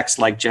make sex,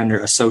 like gender,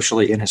 a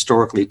socially and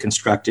historically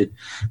constructed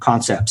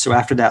concept. So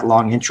after that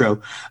long intro,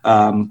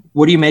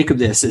 what do you make of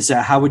this?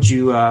 How would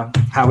you?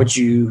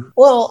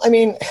 Well, I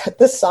mean,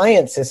 the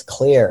science is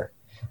clear.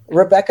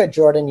 Rebecca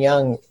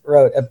Jordan-Young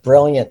wrote a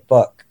brilliant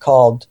book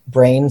called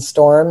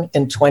Brainstorm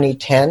in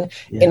 2010,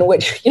 in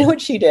which, what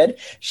she did?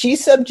 She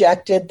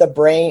subjected the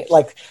brain,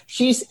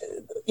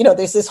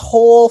 there's this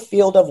whole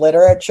field of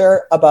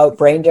literature about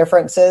brain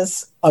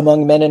differences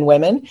among men and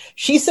women.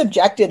 She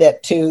subjected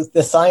it to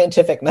the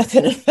scientific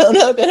method and found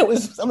out that it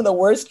was some of the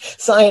worst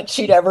science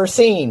she'd ever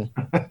seen.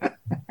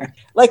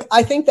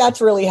 I think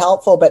that's really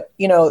helpful, but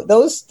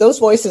those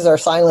voices are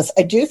silenced.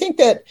 I do think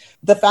that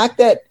the fact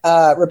that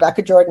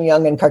Rebecca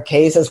Jordan-Young and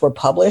Karkazis were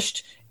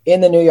published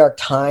in the New York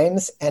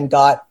Times and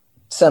got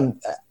some,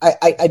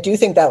 I do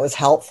think that was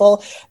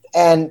helpful,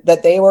 and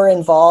that they were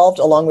involved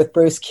along with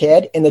Bruce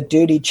Kidd in the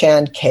Duty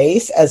Chand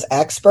case as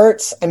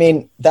experts. I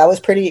mean, that was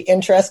pretty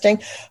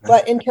interesting.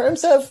 But in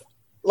terms of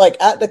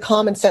at the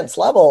common sense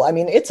level, I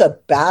mean, it's a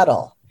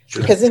battle.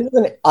 Sure. Because this is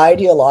an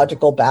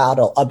ideological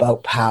battle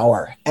about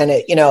power, and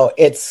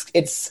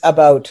it's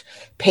about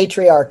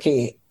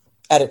patriarchy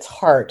at its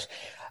heart.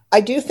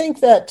 I do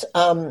think that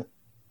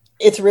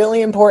it's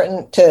really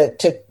important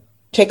to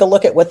take a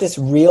look at what this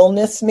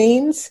realness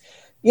means.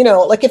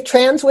 If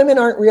trans women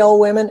aren't real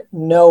women,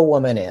 no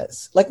woman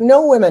is.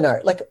 No women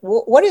are.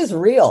 What is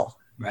real?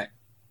 Right.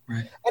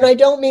 And I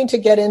don't mean to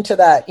get into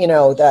that,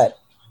 that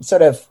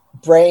sort of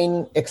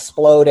brain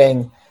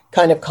exploding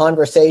kind of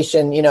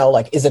conversation,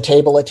 is a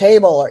table,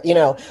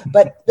 or,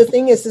 but the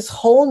thing is, this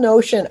whole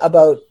notion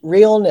about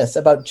realness,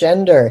 about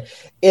gender,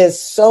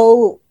 is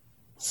so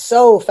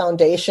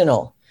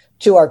foundational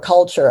to our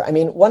culture. I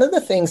mean, one of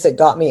the things that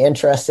got me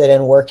interested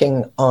in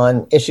working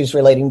on issues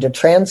relating to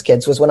trans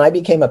kids was when I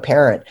became a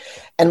parent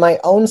and my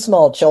own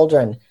small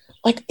children,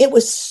 it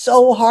was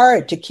so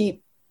hard to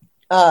keep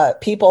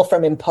people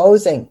from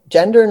imposing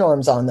gender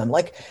norms on them.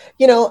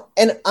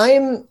 And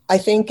I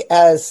think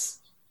as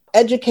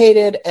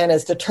educated and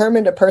as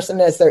determined a person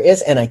as there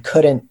is, and I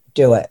couldn't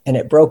do it. And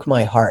it broke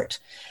my heart.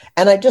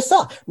 And I just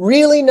saw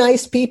really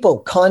nice people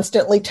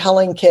constantly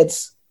telling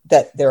kids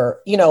that they're,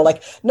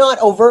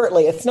 not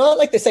overtly. It's not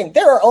like they're saying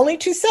there are only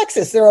two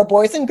sexes. There are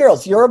boys and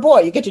girls. You're a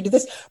boy. You get to do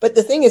this. But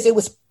the thing is, it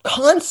was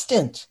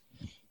constant.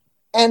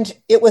 And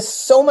it was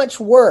so much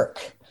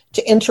work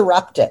to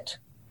interrupt it,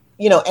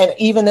 and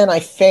even then I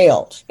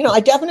failed. I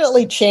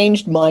definitely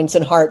changed minds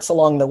and hearts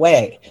along the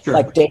way, sure.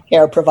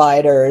 Daycare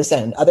providers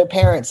and other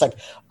parents.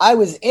 I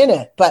was in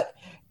it, but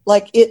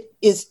it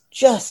is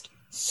just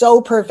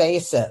so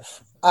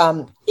pervasive.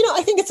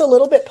 I think it's a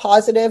little bit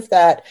positive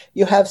that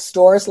you have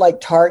stores like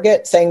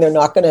Target saying they're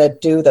not going to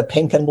do the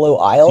pink and blue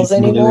aisles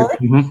anymore.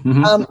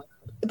 Mm-hmm.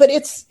 But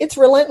it's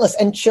relentless,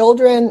 and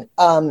children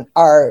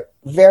are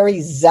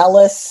very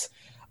zealous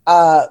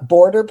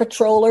border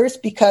patrollers,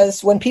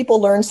 because when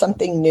people learn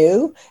something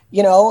new,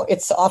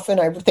 it's often,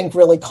 I think,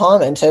 really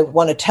common to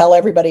want to tell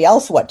everybody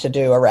else what to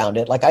do around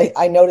it.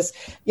 I noticed,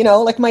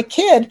 my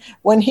kid,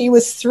 when he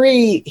was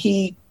 3,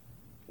 he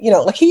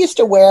used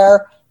to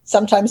wear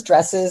sometimes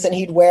dresses and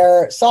he'd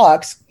wear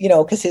socks,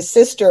 because his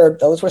sister,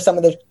 those were some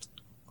of the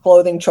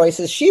clothing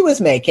choices she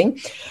was making.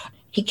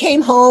 He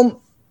came home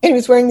and he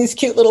was wearing these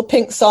cute little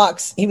pink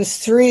socks. He was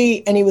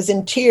 3 and he was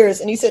in tears.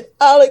 And he said,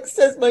 "Alex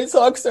says my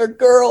socks are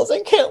girls.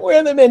 I can't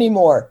wear them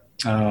anymore."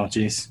 Oh,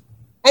 geez.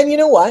 And you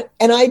know what?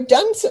 And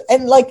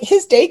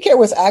his daycare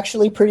was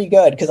actually pretty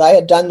good, because I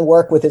had done the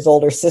work with his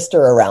older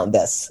sister around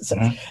this. So,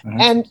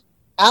 and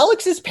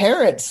Alex's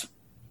parents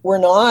were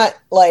not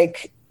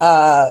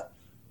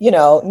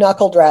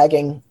knuckle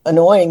dragging,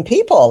 annoying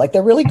people.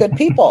 They're really good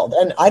people.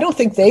 And I don't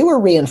think they were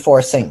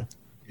reinforcing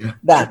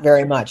that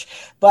very much.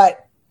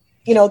 But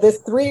this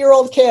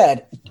 3-year-old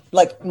kid,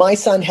 like my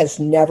son has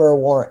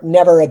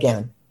never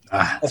again.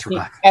 That's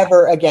right.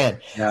 Ever again.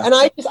 Yeah. And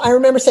I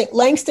remember saying,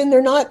 Langston,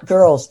 they're not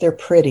girls, they're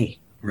pretty.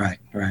 Right.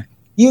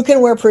 You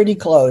can wear pretty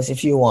clothes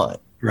if you want.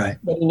 Right.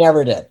 But he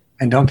never did.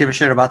 And don't give a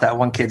shit about that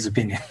one kid's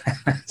opinion.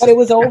 But it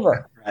was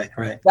over.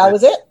 Right. That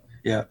was it.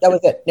 Yeah. That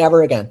was it.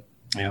 Never again.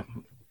 Yeah.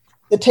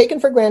 The taken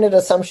for granted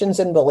assumptions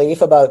and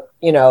belief about,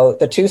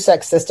 the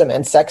two-sex system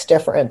and sex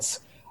difference,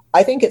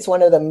 I think it's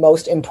one of the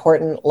most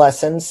important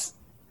lessons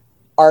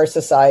our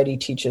society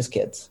teaches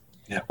kids.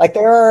 Yeah. Like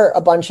there are a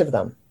bunch of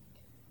them.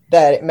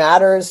 That it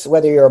matters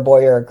whether you're a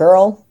boy or a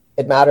girl.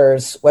 It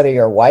matters whether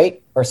you're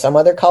white or some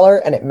other color,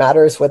 and it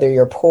matters whether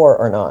you're poor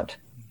or not.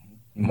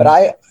 Mm-hmm. But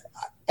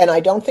I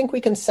don't think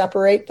we can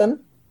separate them,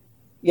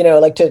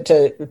 like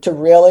to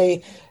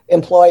really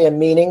employ a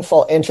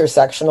meaningful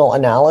intersectional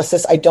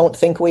analysis. I don't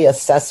think we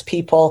assess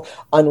people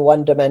on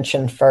one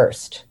dimension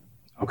first.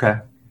 Okay.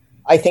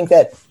 I think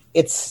that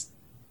it's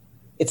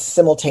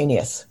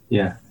simultaneous.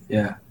 Yeah.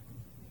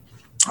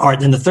 All right,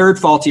 then the third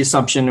faulty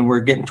assumption, and we're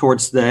getting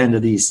towards the end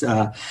of these,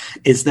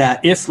 is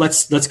that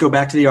let's go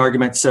back to the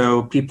argument.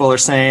 So people are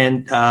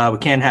saying we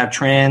can't have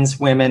trans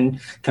women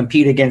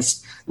compete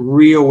against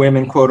real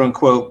women, quote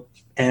unquote.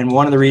 And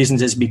one of the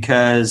reasons is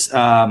because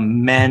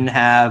men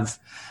have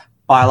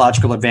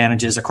biological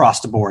advantages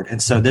across the board.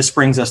 And so this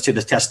brings us to the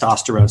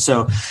testosterone.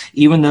 So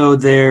even though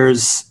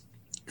there's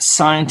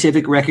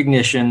scientific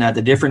recognition that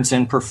the difference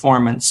in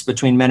performance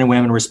between men and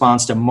women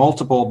responds to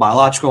multiple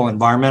biological,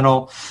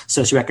 environmental,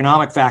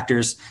 socioeconomic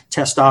factors,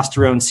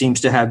 testosterone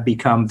seems to have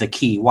become the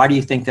key. Why do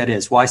you think that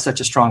is? Why such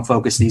a strong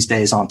focus these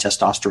days on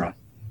testosterone?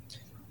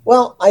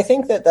 Well, I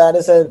think that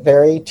is a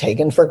very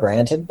taken for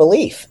granted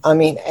belief. I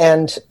mean,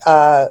 and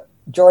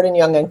Jordan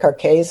Young and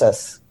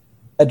Carcassus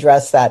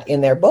address that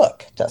in their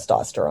book,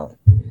 Testosterone.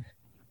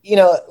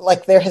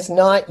 Like there has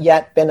not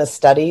yet been a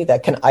study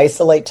that can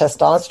isolate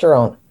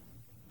testosterone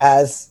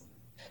as,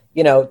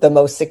 the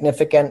most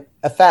significant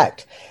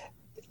effect.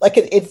 Like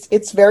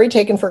it's very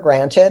taken for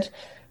granted.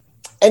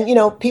 And,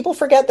 people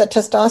forget that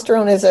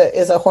testosterone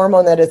is a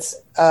hormone that it's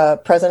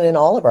present in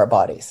all of our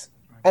bodies,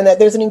 and that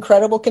there's an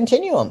incredible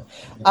continuum.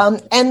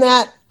 And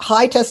that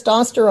high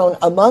testosterone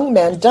among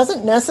men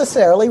doesn't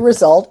necessarily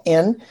result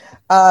in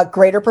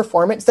greater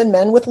performance than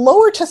men with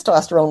lower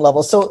testosterone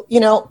levels. So,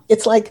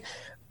 it's like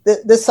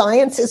the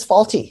science is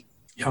faulty.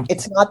 Yeah.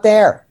 It's not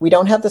there. We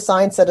don't have the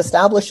science that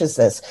establishes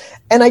this.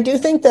 And I do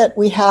think that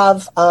we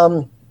have,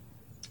 an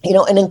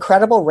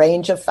incredible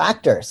range of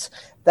factors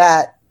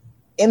that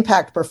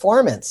impact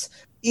performance,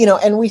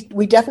 and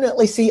we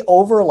definitely see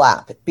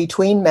overlap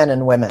between men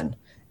and women.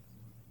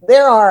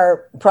 There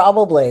are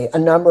probably a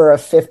number of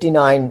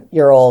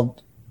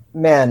 59-year-old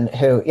men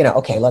who,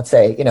 let's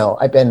say,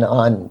 I've been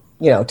on,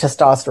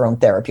 testosterone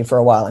therapy for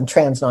a while. I'm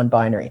trans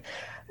non-binary.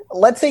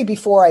 Let's say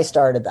before I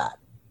started that,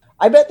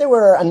 I bet there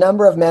were a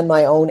number of men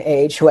my own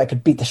age who I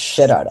could beat the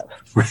shit out of.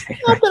 Right.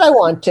 Not that I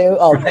want to.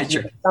 Oh, right,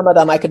 sure. Some of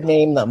them, I could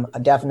name them,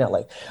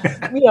 definitely.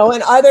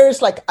 And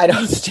others, like, I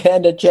don't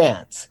stand a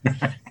chance.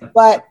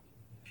 But,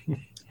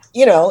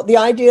 the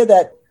idea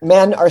that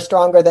men are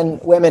stronger than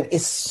women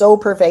is so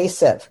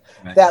pervasive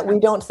that we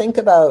don't think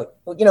about,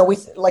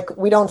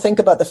 we don't think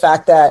about the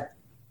fact that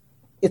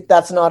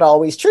that's not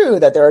always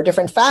true, that there are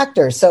different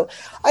factors. So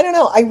I don't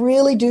know. I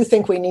really do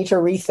think we need to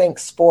rethink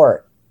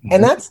sport. Mm-hmm.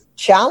 And that's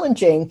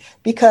challenging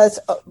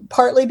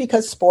partly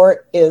because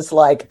sport is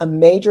like a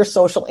major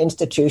social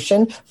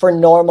institution for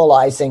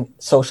normalizing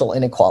social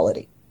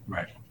inequality.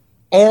 Right.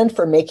 And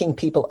for making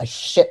people a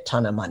shit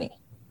ton of money.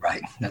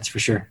 Right. That's for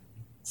sure.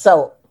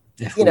 So,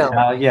 if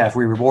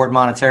we reward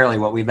monetarily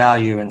what we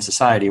value in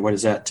society, what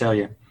does that tell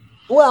you?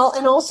 Well,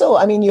 and also,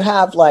 I mean, you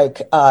have like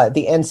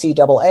the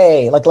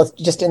NCAA, like let's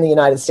just in the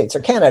United States or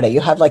Canada,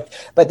 you have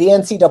but the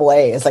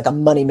NCAA is like a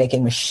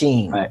money-making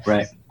machine.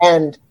 Right.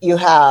 And you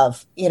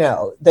have,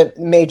 the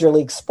major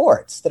league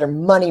sports that are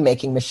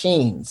money-making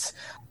machines.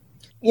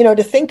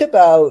 To think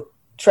about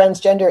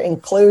transgender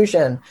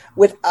inclusion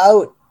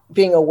without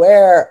being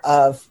aware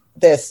of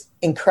this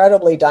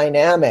incredibly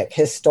dynamic,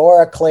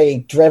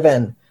 historically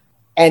driven,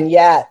 and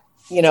yet,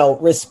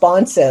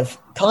 responsive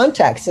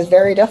context is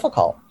very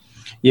difficult.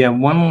 Yeah,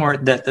 one more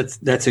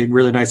that's a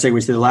really nice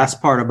segue to the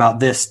last part about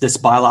this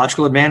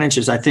biological advantage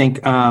is I think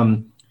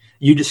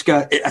you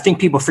discuss. I think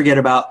people forget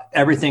about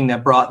everything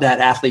that brought that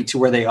athlete to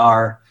where they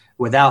are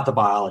without the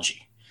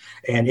biology.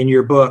 And in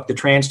your book, The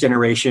Trans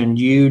Generation,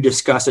 you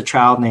discuss a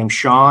child named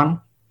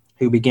Sean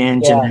who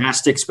began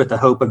gymnastics with the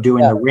hope of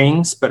doing the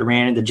rings, but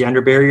ran into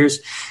gender barriers.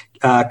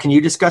 Can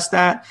you discuss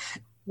that?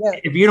 Yeah.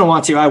 If you don't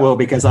want to, I will,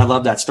 because I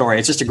love that story.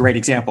 It's just a great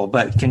example.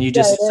 But can you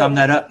just sum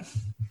that up?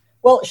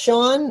 Well,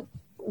 Sean,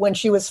 when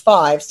she was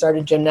 5,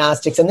 started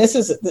gymnastics. And this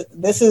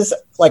is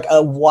like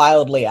a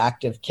wildly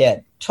active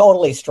kid,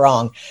 totally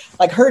strong.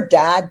 Like her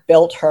dad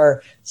built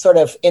her sort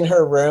of in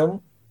her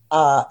room,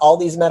 all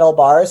these metal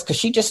bars, because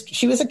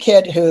she was a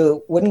kid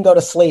who wouldn't go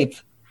to sleep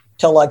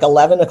till like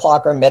 11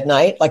 o'clock or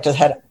midnight, like just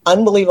had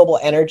unbelievable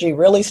energy,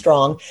 really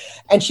strong.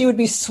 And she would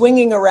be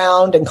swinging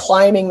around and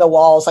climbing the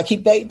walls. Like he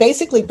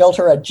basically built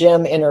her a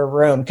gym in her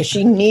room because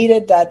she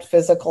needed that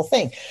physical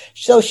thing.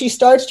 So she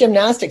starts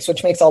gymnastics,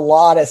 which makes a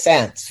lot of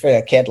sense for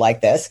a kid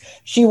like this.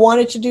 She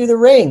wanted to do the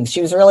rings.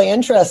 She was really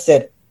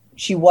interested.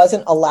 She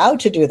wasn't allowed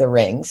to do the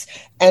rings.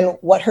 And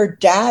what her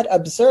dad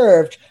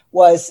observed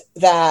was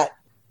that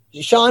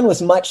Sean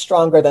was much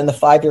stronger than the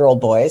 5-year-old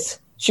boys.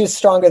 She was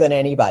stronger than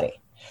anybody.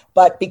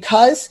 But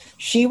because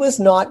she was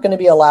not going to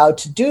be allowed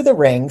to do the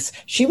rings,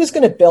 she was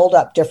going to build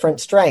up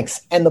different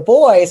strengths. And the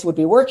boys would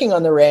be working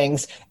on the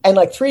rings. And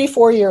like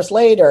 3-4 years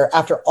later,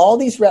 after all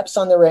these reps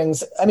on the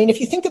rings, I mean,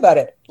 if you think about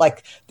it,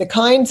 like the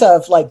kinds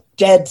of like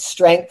dead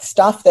strength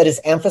stuff that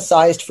is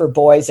emphasized for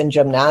boys in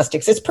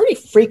gymnastics, it's pretty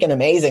freaking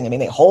amazing. I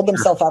mean, they hold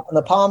themselves up on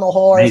the pommel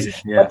horse,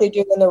 what they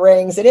do in the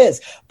rings, it is.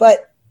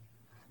 But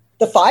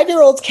the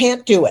 5-year-olds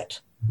can't do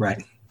it.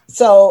 Right.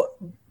 So,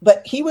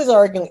 but he was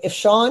arguing if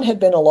Sean had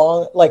been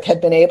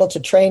had been able to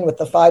train with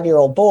the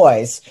 5-year-old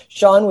boys,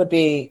 Sean would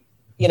be,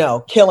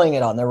 killing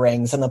it on the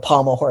rings and the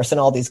pommel horse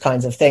and all these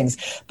kinds of things.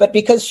 But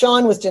because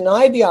Sean was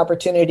denied the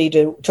opportunity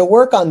to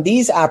work on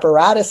these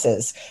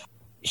apparatuses,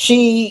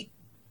 she,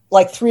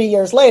 like 3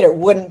 years later,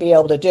 wouldn't be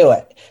able to do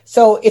it.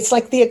 So it's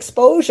like the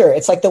exposure.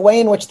 It's like the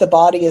way in which the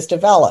body is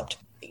developed.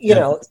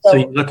 So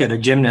you look at a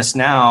gymnast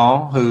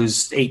now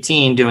who's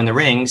 18 doing the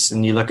rings,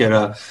 and you look at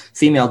a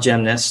female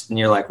gymnast and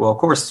you're like, well, of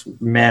course,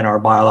 men are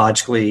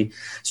biologically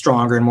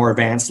stronger and more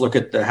advanced. Look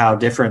at how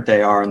different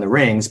they are in the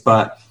rings.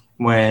 But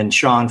when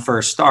Sean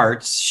first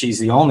starts, she's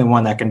the only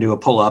one that can do a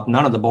pull-up.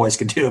 None of the boys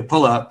can do a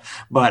pull-up.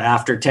 But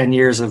after 10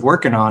 years of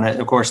working on it,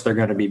 of course, they're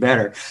going to be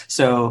better.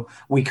 So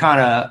we kind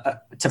of,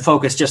 to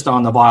focus just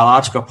on the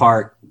biological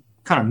part,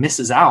 kind of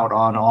misses out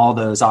on all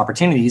those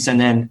opportunities. And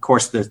then, of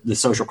course, the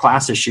social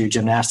class issue,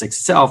 gymnastics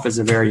itself is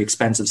a very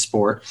expensive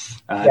sport.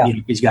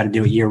 He's got to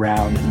do it year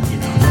round.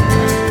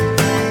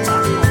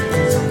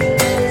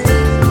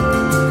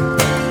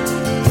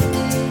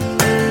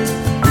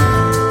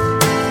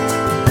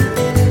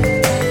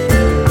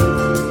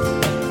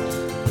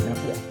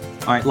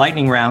 All right,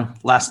 lightning round,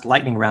 last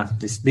lightning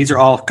round. These are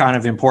all kind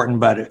of important,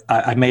 but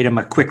I made them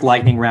a quick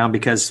lightning round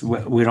because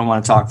we don't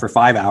want to talk for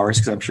 5 hours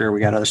because I'm sure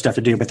we got other stuff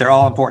to do, but they're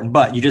all important.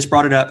 But you just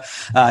brought it up,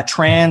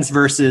 trans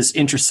versus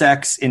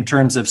intersex in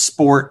terms of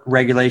sport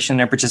regulation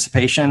and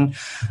participation,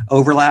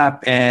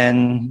 overlap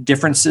and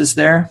differences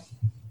there?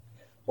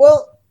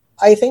 Well,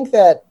 I think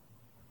that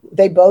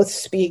they both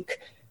speak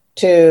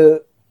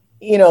to,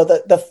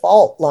 the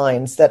fault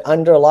lines that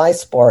underlie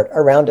sport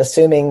around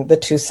assuming the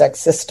two-sex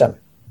system.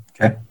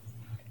 Okay.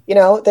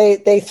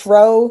 They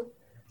throw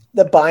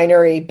the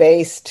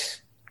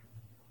binary-based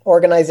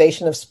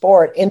organization of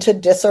sport into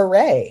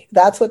disarray.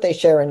 That's what they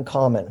share in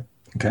common.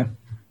 Okay.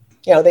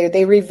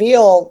 They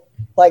reveal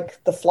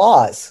like the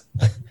flaws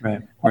of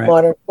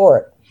modern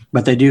sport.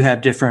 But they do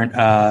have different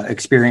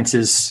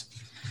experiences.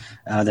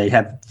 They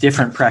have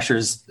different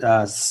pressures,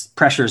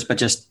 but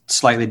just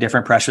slightly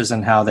different pressures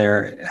in how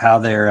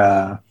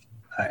they're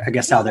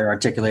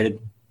articulated.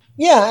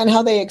 Yeah, and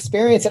how they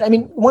experience it. I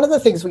mean, one of the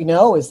things we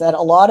know is that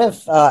a lot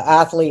of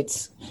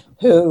athletes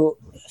who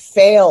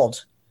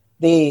failed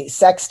the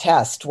sex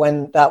test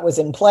when that was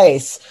in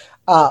place,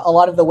 a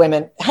lot of the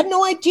women had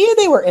no idea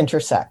they were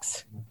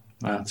intersex.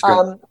 Wow, that's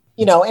great.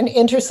 And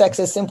intersex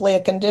is simply a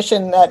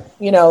condition that,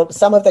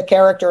 some of the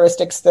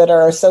characteristics that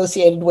are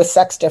associated with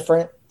sex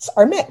difference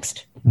are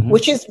mixed,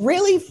 which is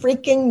really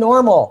freaking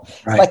normal.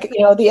 Right. Like,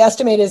 the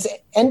estimate is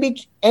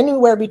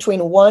anywhere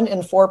between 1%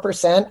 and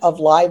 4% of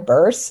live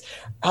births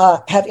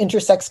have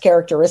intersex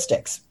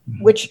characteristics,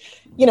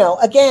 which,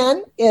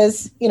 again,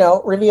 is,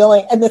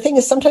 revealing. And the thing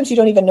is, sometimes you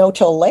don't even know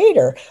till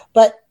later,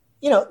 but,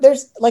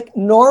 there's like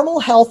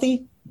normal,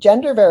 healthy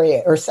gender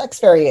variation or sex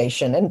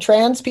variation, and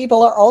trans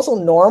people are also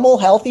normal,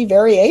 healthy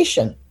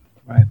variation.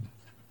 Right.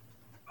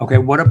 Okay.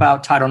 What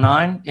about Title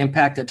IX,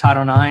 impact that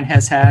Title IX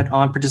has had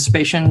on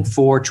participation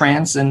for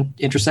trans and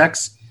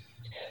intersex?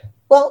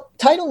 Well,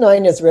 Title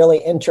IX is really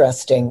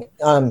interesting.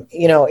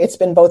 It's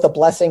been both a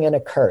blessing and a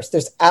curse.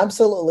 There's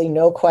absolutely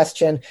no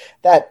question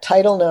that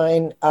Title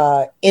IX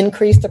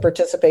increased the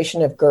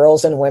participation of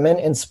girls and women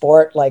in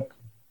sport, like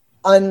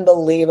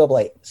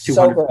unbelievably.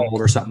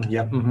 200-fold or something.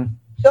 Yeah. Mm-hmm.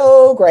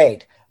 So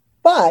great.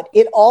 But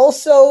it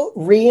also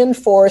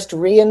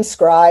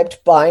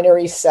reinscribed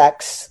binary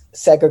sex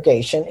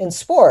segregation in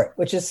sport,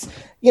 which is,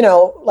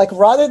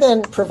 rather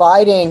than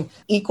providing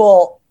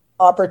equal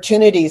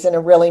opportunities in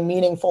a really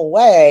meaningful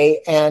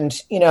way and,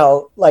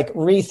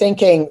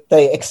 rethinking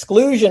the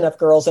exclusion of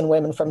girls and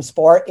women from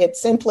sport, it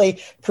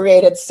simply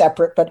created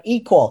separate but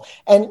equal.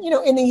 And,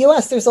 in the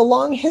US, there's a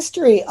long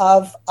history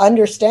of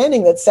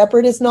understanding that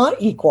separate is not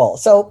equal.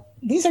 So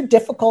these are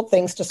difficult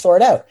things to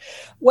sort out.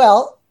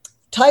 Well,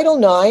 Title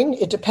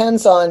IX, it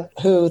depends on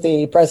who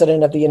the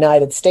president of the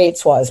United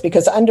States was,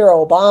 because under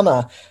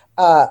Obama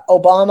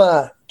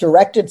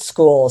directed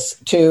schools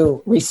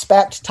to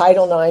respect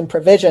Title IX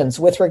provisions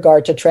with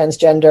regard to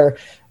transgender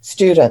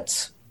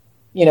students,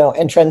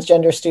 and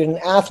transgender student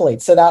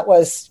athletes. So that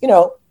was,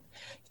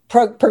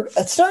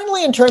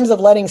 certainly in terms of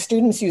letting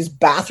students use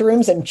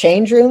bathrooms and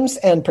change rooms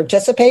and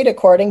participate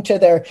according to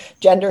their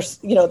gender,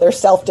 they're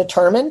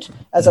self-determined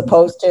as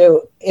opposed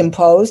to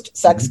imposed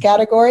sex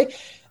category.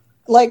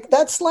 Like,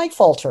 that's life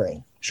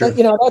altering. Sure.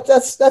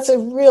 That's a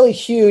really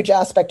huge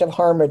aspect of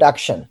harm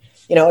reduction.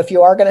 If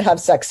you are going to have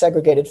sex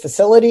segregated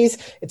facilities,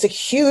 it's a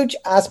huge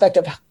aspect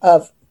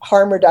of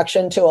harm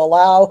reduction to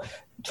allow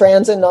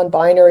trans and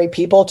non-binary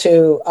people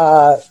to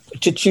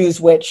choose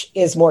which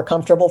is more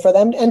comfortable for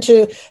them, and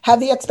to have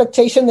the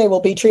expectation they will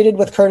be treated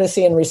with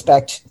courtesy and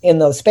respect in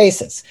those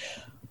spaces.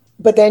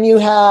 But then you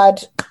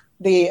had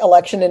the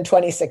election in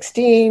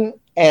 2016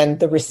 and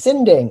the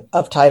rescinding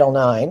of Title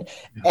IX,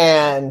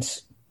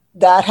 and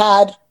that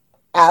had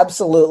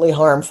absolutely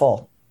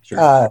harmful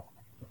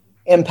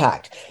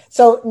impact.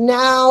 So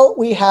now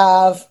we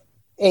have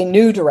a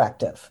new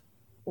directive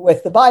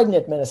with the Biden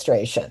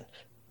administration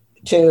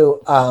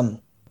to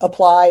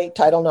apply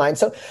Title IX.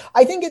 So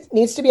I think it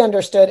needs to be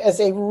understood as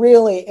a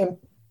really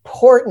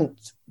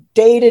important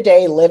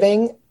day-to-day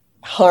living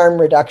harm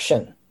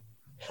reduction.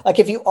 Like,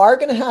 if you are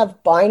going to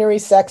have binary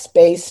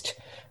sex-based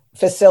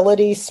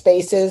facilities,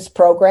 spaces,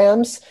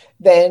 programs,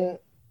 then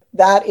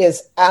that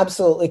is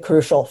absolutely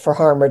crucial for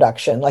harm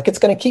reduction. Like, it's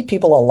going to keep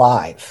people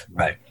alive.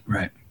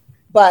 Right.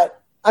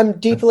 But I'm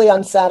deeply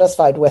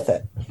unsatisfied with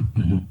it.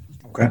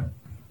 Okay.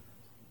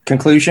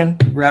 Conclusion,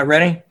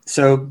 ready?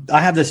 So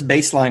I have this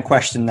baseline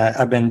question that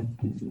I've been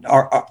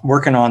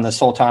working on this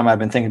whole time. I've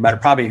been thinking about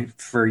it probably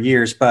for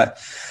years. But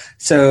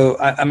so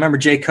I remember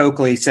Jay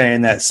Coakley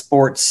saying that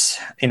sports,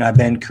 have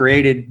been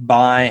created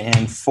by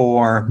and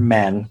for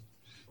men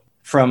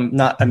from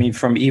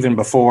even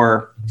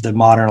before the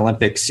modern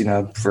Olympics,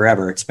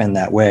 forever. It's been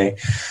that way.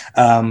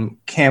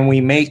 Can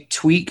we make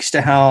tweaks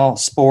to how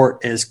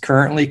sport is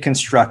currently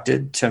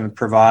constructed to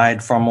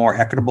provide for a more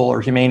equitable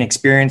or humane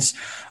experience?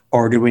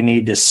 Or do we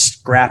need to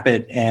scrap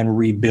it and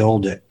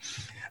rebuild it?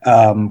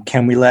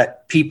 Can we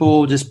let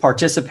people just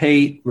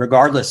participate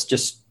regardless,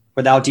 just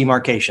without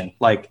demarcation?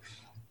 Like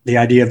the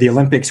idea of the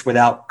Olympics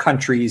without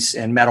countries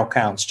and medal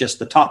counts, just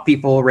the top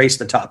people race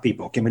the top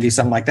people. Can we do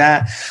something like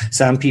that?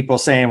 Some people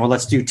saying, well,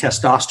 let's do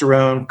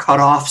testosterone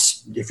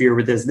cutoffs. If you're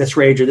with this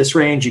range or this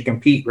range, you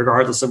compete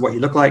regardless of what you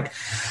look like.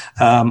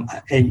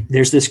 And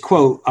there's this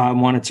quote I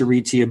wanted to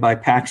read to you by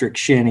Patrick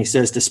Shin. He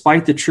says,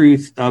 despite the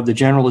truth of the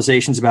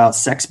generalizations about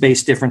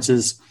sex-based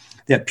differences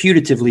that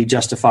putatively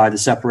justify the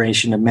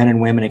separation of men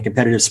and women in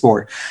competitive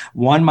sport,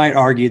 one might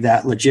argue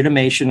that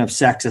legitimation of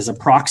sex as a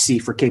proxy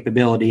for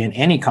capability in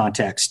any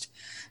context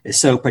is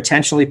so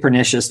potentially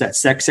pernicious that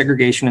sex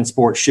segregation in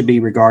sports should be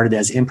regarded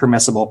as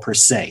impermissible per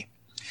se.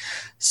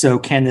 So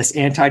can this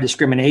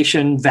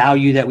anti-discrimination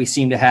value that we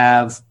seem to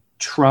have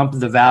trump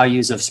the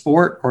values of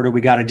sport, or do we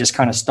got to just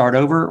kind of start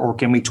over, or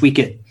can we tweak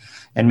it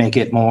and make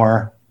it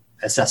more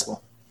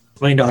accessible?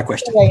 $1 million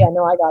question. Yeah,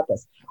 no, I got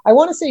this. I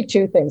want to say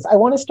two things. I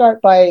want to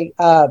start by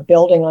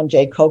building on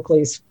Jay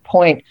Coakley's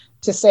point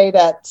to say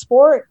that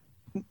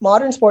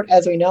modern sport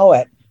as we know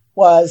it,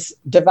 was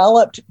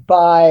developed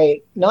by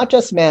not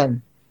just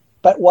men,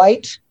 but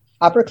white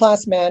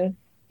upper-class men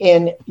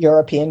in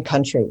European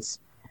countries.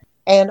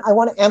 And I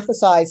want to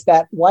emphasize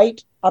that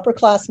white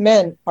upper-class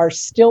men are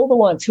still the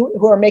ones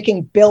who are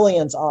making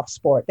billions off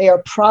sport. They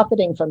are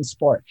profiting from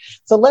sport.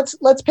 So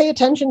let's pay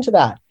attention to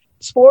that.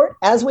 Sport,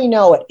 as we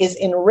know it, is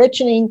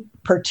enriching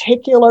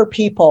particular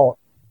people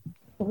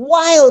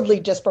wildly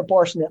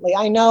disproportionately.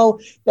 I know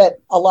that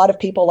a lot of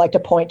people like to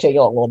point to,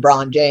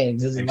 LeBron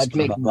James is like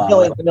making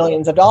millions and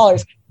millions of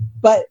dollars,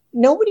 but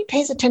nobody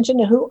pays attention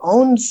to who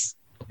owns,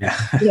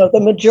 the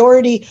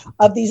majority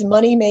of these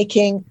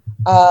money-making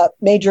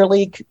major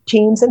league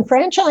teams and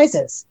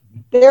franchises.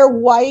 They're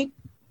white,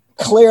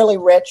 clearly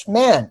rich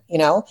men.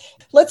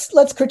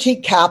 Let's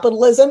critique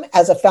capitalism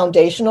as a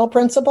foundational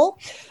principle.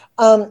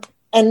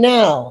 And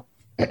now,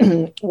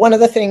 one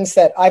of the things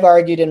that I've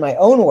argued in my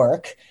own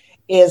work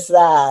is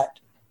that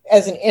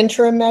as an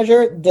interim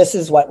measure, this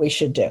is what we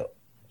should do.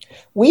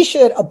 We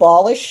should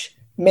abolish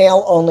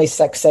male-only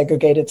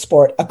sex-segregated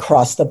sport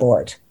across the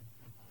board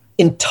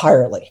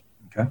entirely.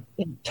 Okay.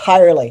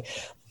 Entirely.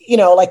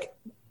 Like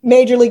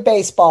Major League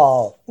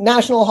Baseball,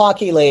 National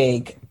Hockey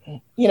League,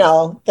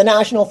 the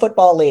National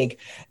Football League.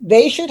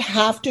 They should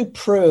have to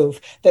prove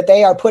that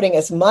they are putting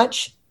as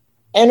much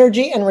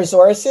energy and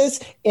resources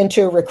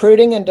into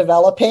recruiting and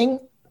developing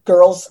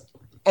girls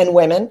and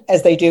women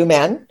as they do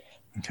men.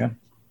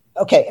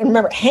 Okay. And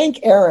remember, Hank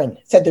Aaron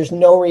said there's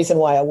no reason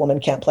why a woman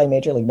can't play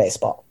Major League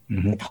Baseball.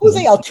 Like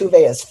Jose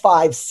Altuve is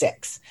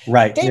 5'6".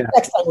 Right. Dave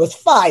Sexton was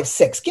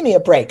 5'6". Give me a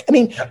break. I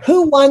mean,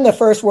 who won the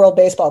first World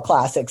Baseball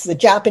Classics? The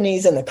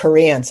Japanese and the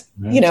Koreans,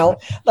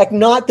 like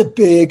not the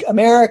big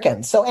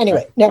Americans. So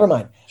anyway, never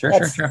mind. Sure.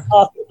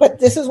 But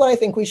this is what I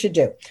think we should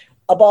do.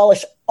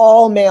 Abolish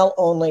all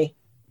male-only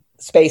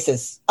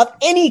spaces of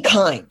any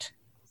kind,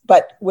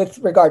 but with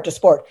regard to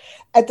sport.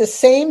 At the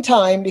same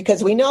time,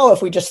 because we know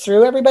if we just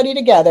threw everybody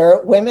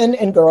together, women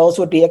and girls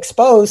would be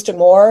exposed to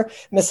more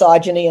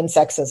misogyny and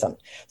sexism.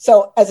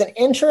 So as an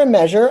interim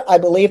measure, I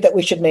believe that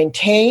we should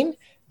maintain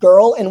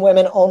girl and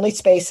women only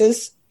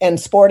spaces and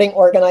sporting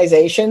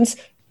organizations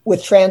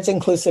with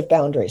trans-inclusive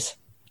boundaries.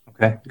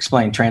 Okay.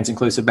 Explain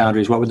trans-inclusive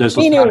boundaries. What would those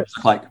boundaries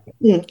look like?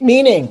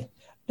 Meaning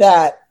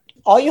that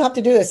all you have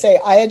to do is say,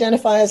 I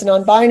identify as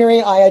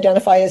non-binary, I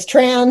identify as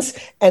trans,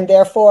 and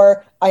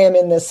therefore I am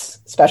in this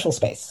special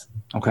space.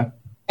 Okay.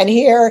 And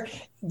here,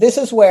 this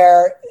is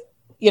where,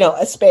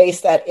 a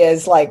space that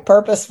is like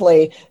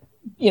purposefully,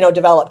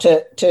 developed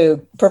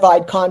to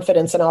provide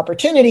confidence and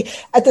opportunity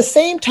at the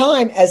same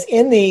time as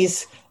in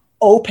these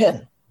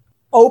open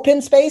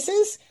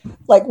spaces,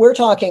 like we're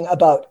talking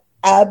about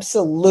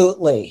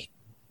absolutely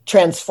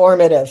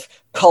transformative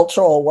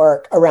cultural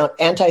work around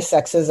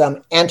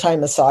anti-sexism,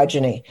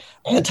 anti-misogyny,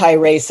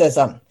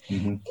 anti-racism,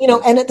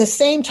 and at the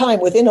same time,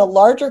 within a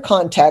larger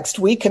context,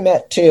 we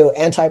commit to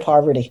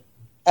anti-poverty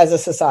as a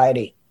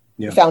society,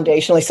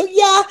 foundationally. So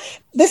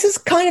this is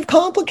kind of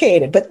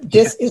complicated, but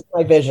this is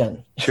my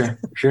vision. Sure.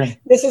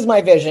 This is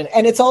my vision.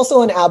 And it's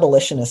also an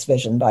abolitionist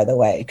vision, by the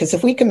way, because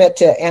if we commit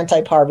to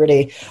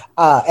anti-poverty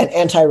and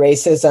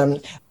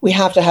anti-racism, we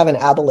have to have an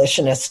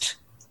abolitionist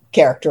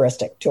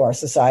characteristic to our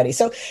society.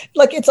 So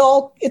like it's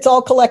all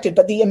collected,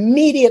 but the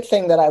immediate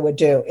thing that I would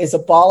do is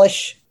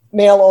abolish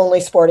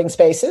male-only sporting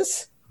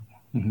spaces,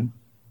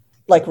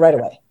 like right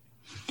away.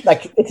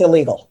 Like it's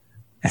illegal.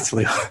 It's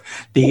illegal.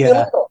 It's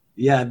illegal.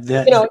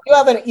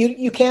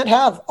 You can't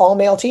have all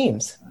male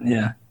teams.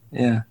 Yeah.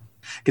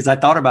 Because I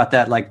thought about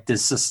that, like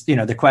this is,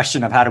 the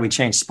question of how do we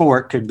change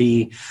sport could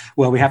be,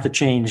 well, we have to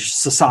change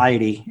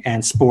society,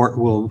 and sport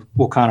will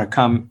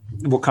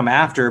come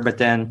after. But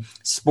then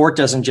sport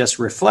doesn't just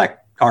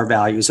reflect our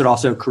values; it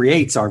also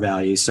creates our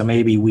values. So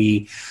maybe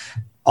we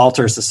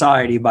alter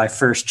society by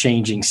first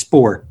changing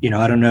sport.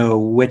 I don't know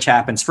which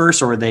happens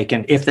first, or if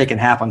they can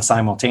happen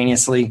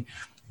simultaneously.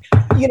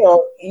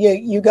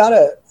 You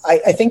gotta.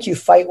 I think you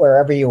fight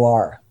wherever you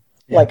are.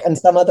 Like, and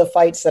some of the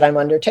fights that I'm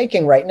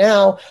undertaking right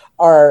now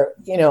are,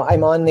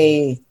 I'm on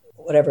the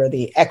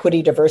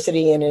Equity,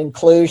 Diversity, and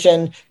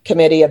Inclusion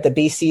Committee of the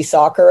BC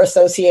Soccer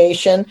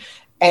Association,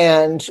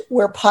 and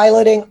we're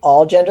piloting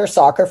all gender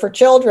soccer for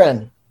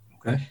children.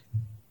 Okay.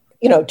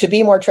 To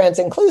be more trans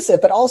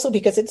inclusive, but also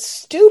because it's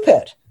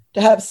stupid to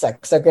have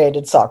sex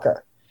segregated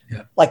soccer.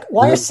 Yeah. Like,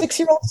 why are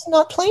 6-year-olds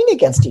not playing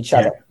against each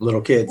other?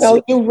 Little kids.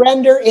 You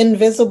render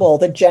invisible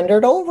the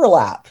gendered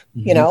overlap,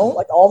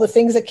 like all the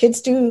things that kids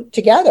do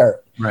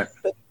together. Right.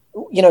 But,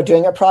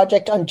 doing a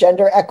project on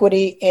gender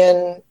equity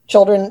in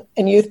children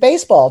and youth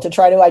baseball to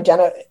try to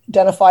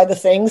identify the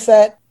things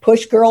that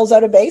push girls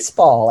out of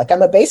baseball. Like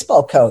I'm a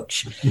baseball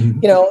coach,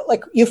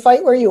 like you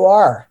fight where you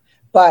are,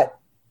 but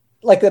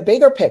like the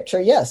bigger picture,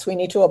 yes, we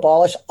need to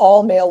abolish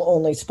all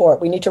male-only sport.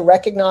 We need to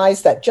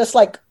recognize that just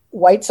like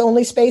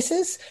whites-only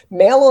spaces,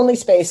 male-only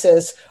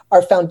spaces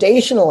are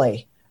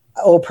foundationally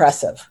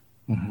oppressive.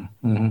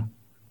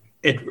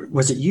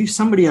 Was it you?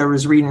 Somebody I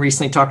was reading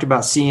recently talked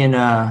about seeing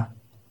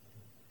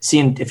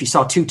if you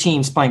saw two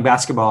teams playing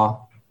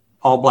basketball,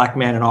 all black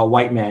men and all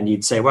white men,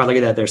 you'd say, "Wow, look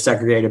at that! They're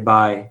segregated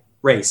by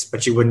race,"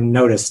 but you wouldn't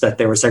notice that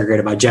they were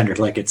segregated by gender.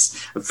 Like I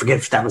forget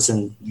if that was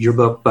in your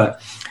book, but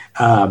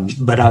I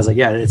was like,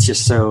 it's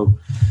just so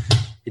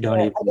you don't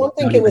even. I don't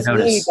think it was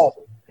me, but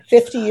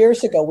 50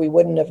 years ago, we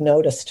wouldn't have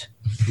noticed.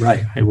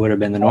 Right. It would have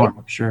been the norm.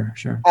 Right?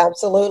 Sure.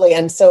 Absolutely.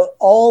 And so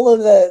all of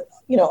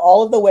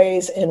the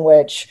ways in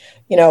which,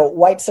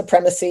 white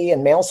supremacy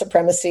and male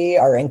supremacy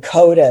are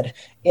encoded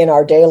in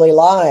our daily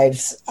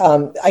lives.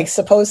 I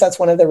suppose that's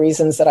one of the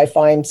reasons that I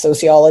find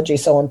sociology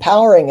so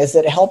empowering is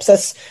that it helps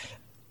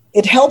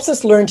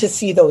us learn to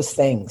see those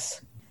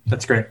things.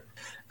 That's great.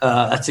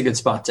 That's a good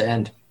spot to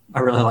end.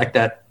 I really like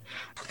that.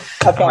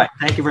 Okay. All right.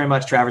 Thank you very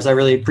much, Travers. I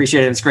really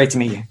appreciate it. It's great to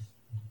meet you.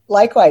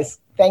 Likewise.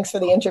 Thanks for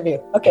the interview.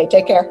 Okay,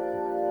 take care.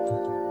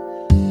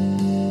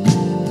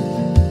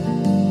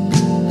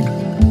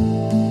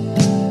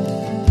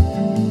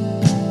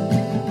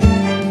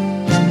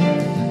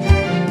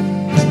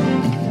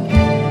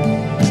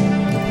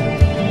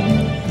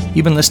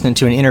 You've been listening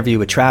to an interview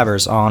with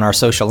Travers on Our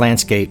Social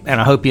Landscape, and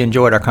I hope you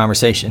enjoyed our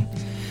conversation.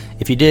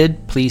 If you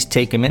did, please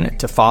take a minute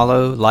to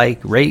follow,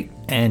 rate,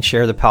 and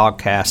share the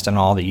podcast in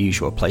all the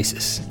usual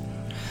places.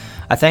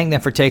 I thank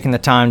them for taking the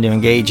time to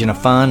engage in a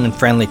fun and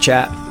friendly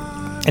chat.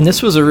 And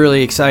this was a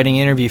really exciting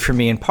interview for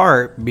me in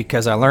part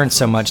because I learned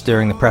so much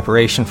during the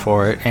preparation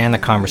for it and the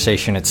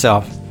conversation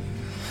itself.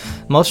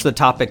 Most of the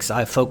topics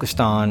I've focused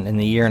on in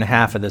the year and a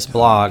half of this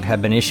blog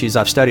have been issues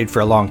I've studied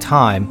for a long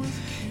time,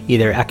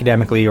 either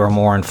academically or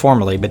more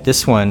informally, but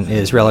this one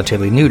is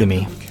relatively new to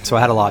me, so I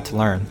had a lot to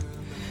learn.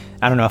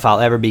 I don't know if I'll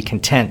ever be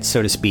content,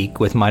 so to speak,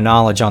 with my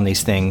knowledge on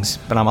these things,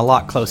 but I'm a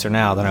lot closer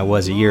now than I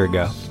was a year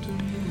ago.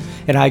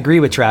 And I agree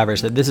with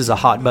Travers that this is a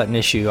hot-button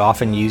issue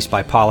often used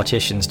by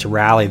politicians to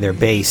rally their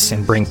base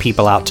and bring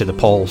people out to the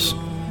polls.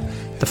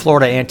 The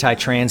Florida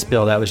anti-trans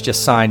bill that was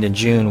just signed in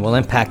June will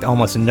impact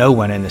almost no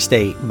one in the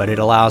state, but it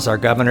allows our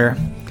governor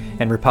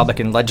and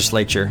Republican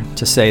legislature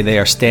to say they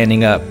are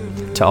standing up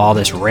to all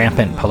this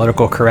rampant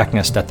political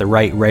correctness that the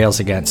right rails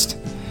against.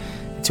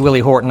 It's Willie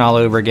Horton all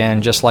over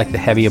again, just like the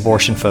heavy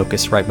abortion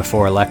focus right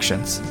before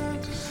elections.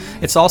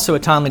 It's also a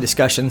timely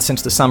discussion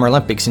since the Summer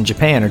Olympics in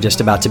Japan are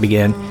just about to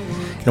begin,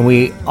 and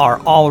we are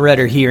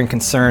already hearing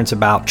concerns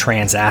about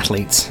trans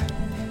athletes.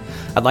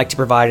 I'd like to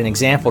provide an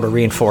example to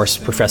reinforce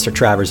Professor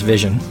Travers'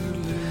 vision.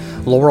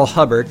 Laurel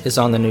Hubbard is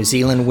on the New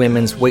Zealand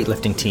women's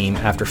weightlifting team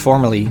after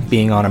formerly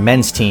being on a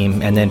men's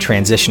team and then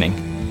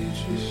transitioning.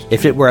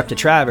 If it were up to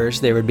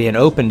Travers, there would be an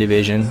open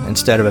division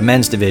instead of a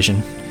men's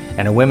division,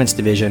 and a women's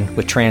division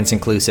with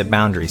trans-inclusive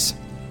boundaries.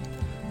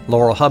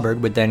 Laurel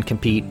Hubbard would then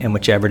compete in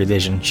whichever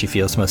division she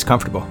feels most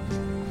comfortable.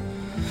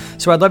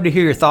 So I'd love to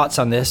hear your thoughts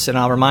on this, and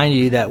I'll remind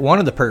you that one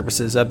of the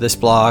purposes of this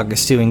blog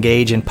is to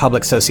engage in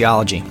public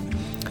sociology.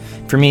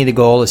 For me, the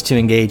goal is to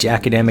engage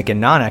academic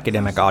and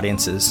non-academic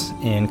audiences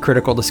in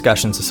critical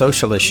discussions of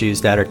social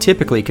issues that are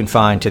typically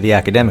confined to the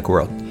academic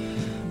world.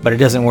 But it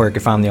doesn't work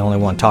if I'm the only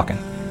one talking.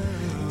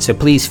 So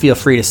please feel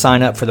free to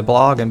sign up for the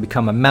blog and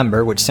become a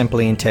member, which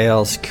simply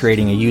entails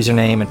creating a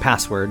username and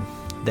password.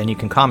 Then you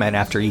can comment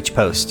after each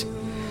post.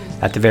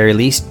 At the very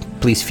least,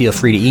 please feel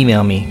free to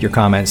email me your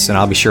comments and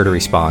I'll be sure to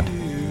respond.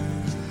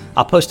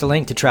 I'll post a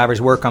link to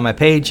Travers' work on my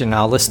page and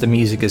I'll list the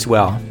music as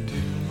well.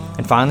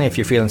 And finally, if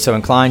you're feeling so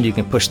inclined, you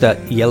can push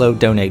that yellow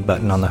donate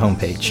button on the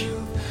homepage.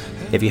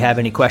 If you have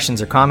any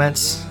questions or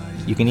comments,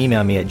 you can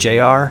email me at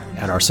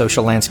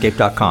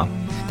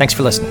jr@oursociallandscape.com. Thanks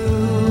for listening.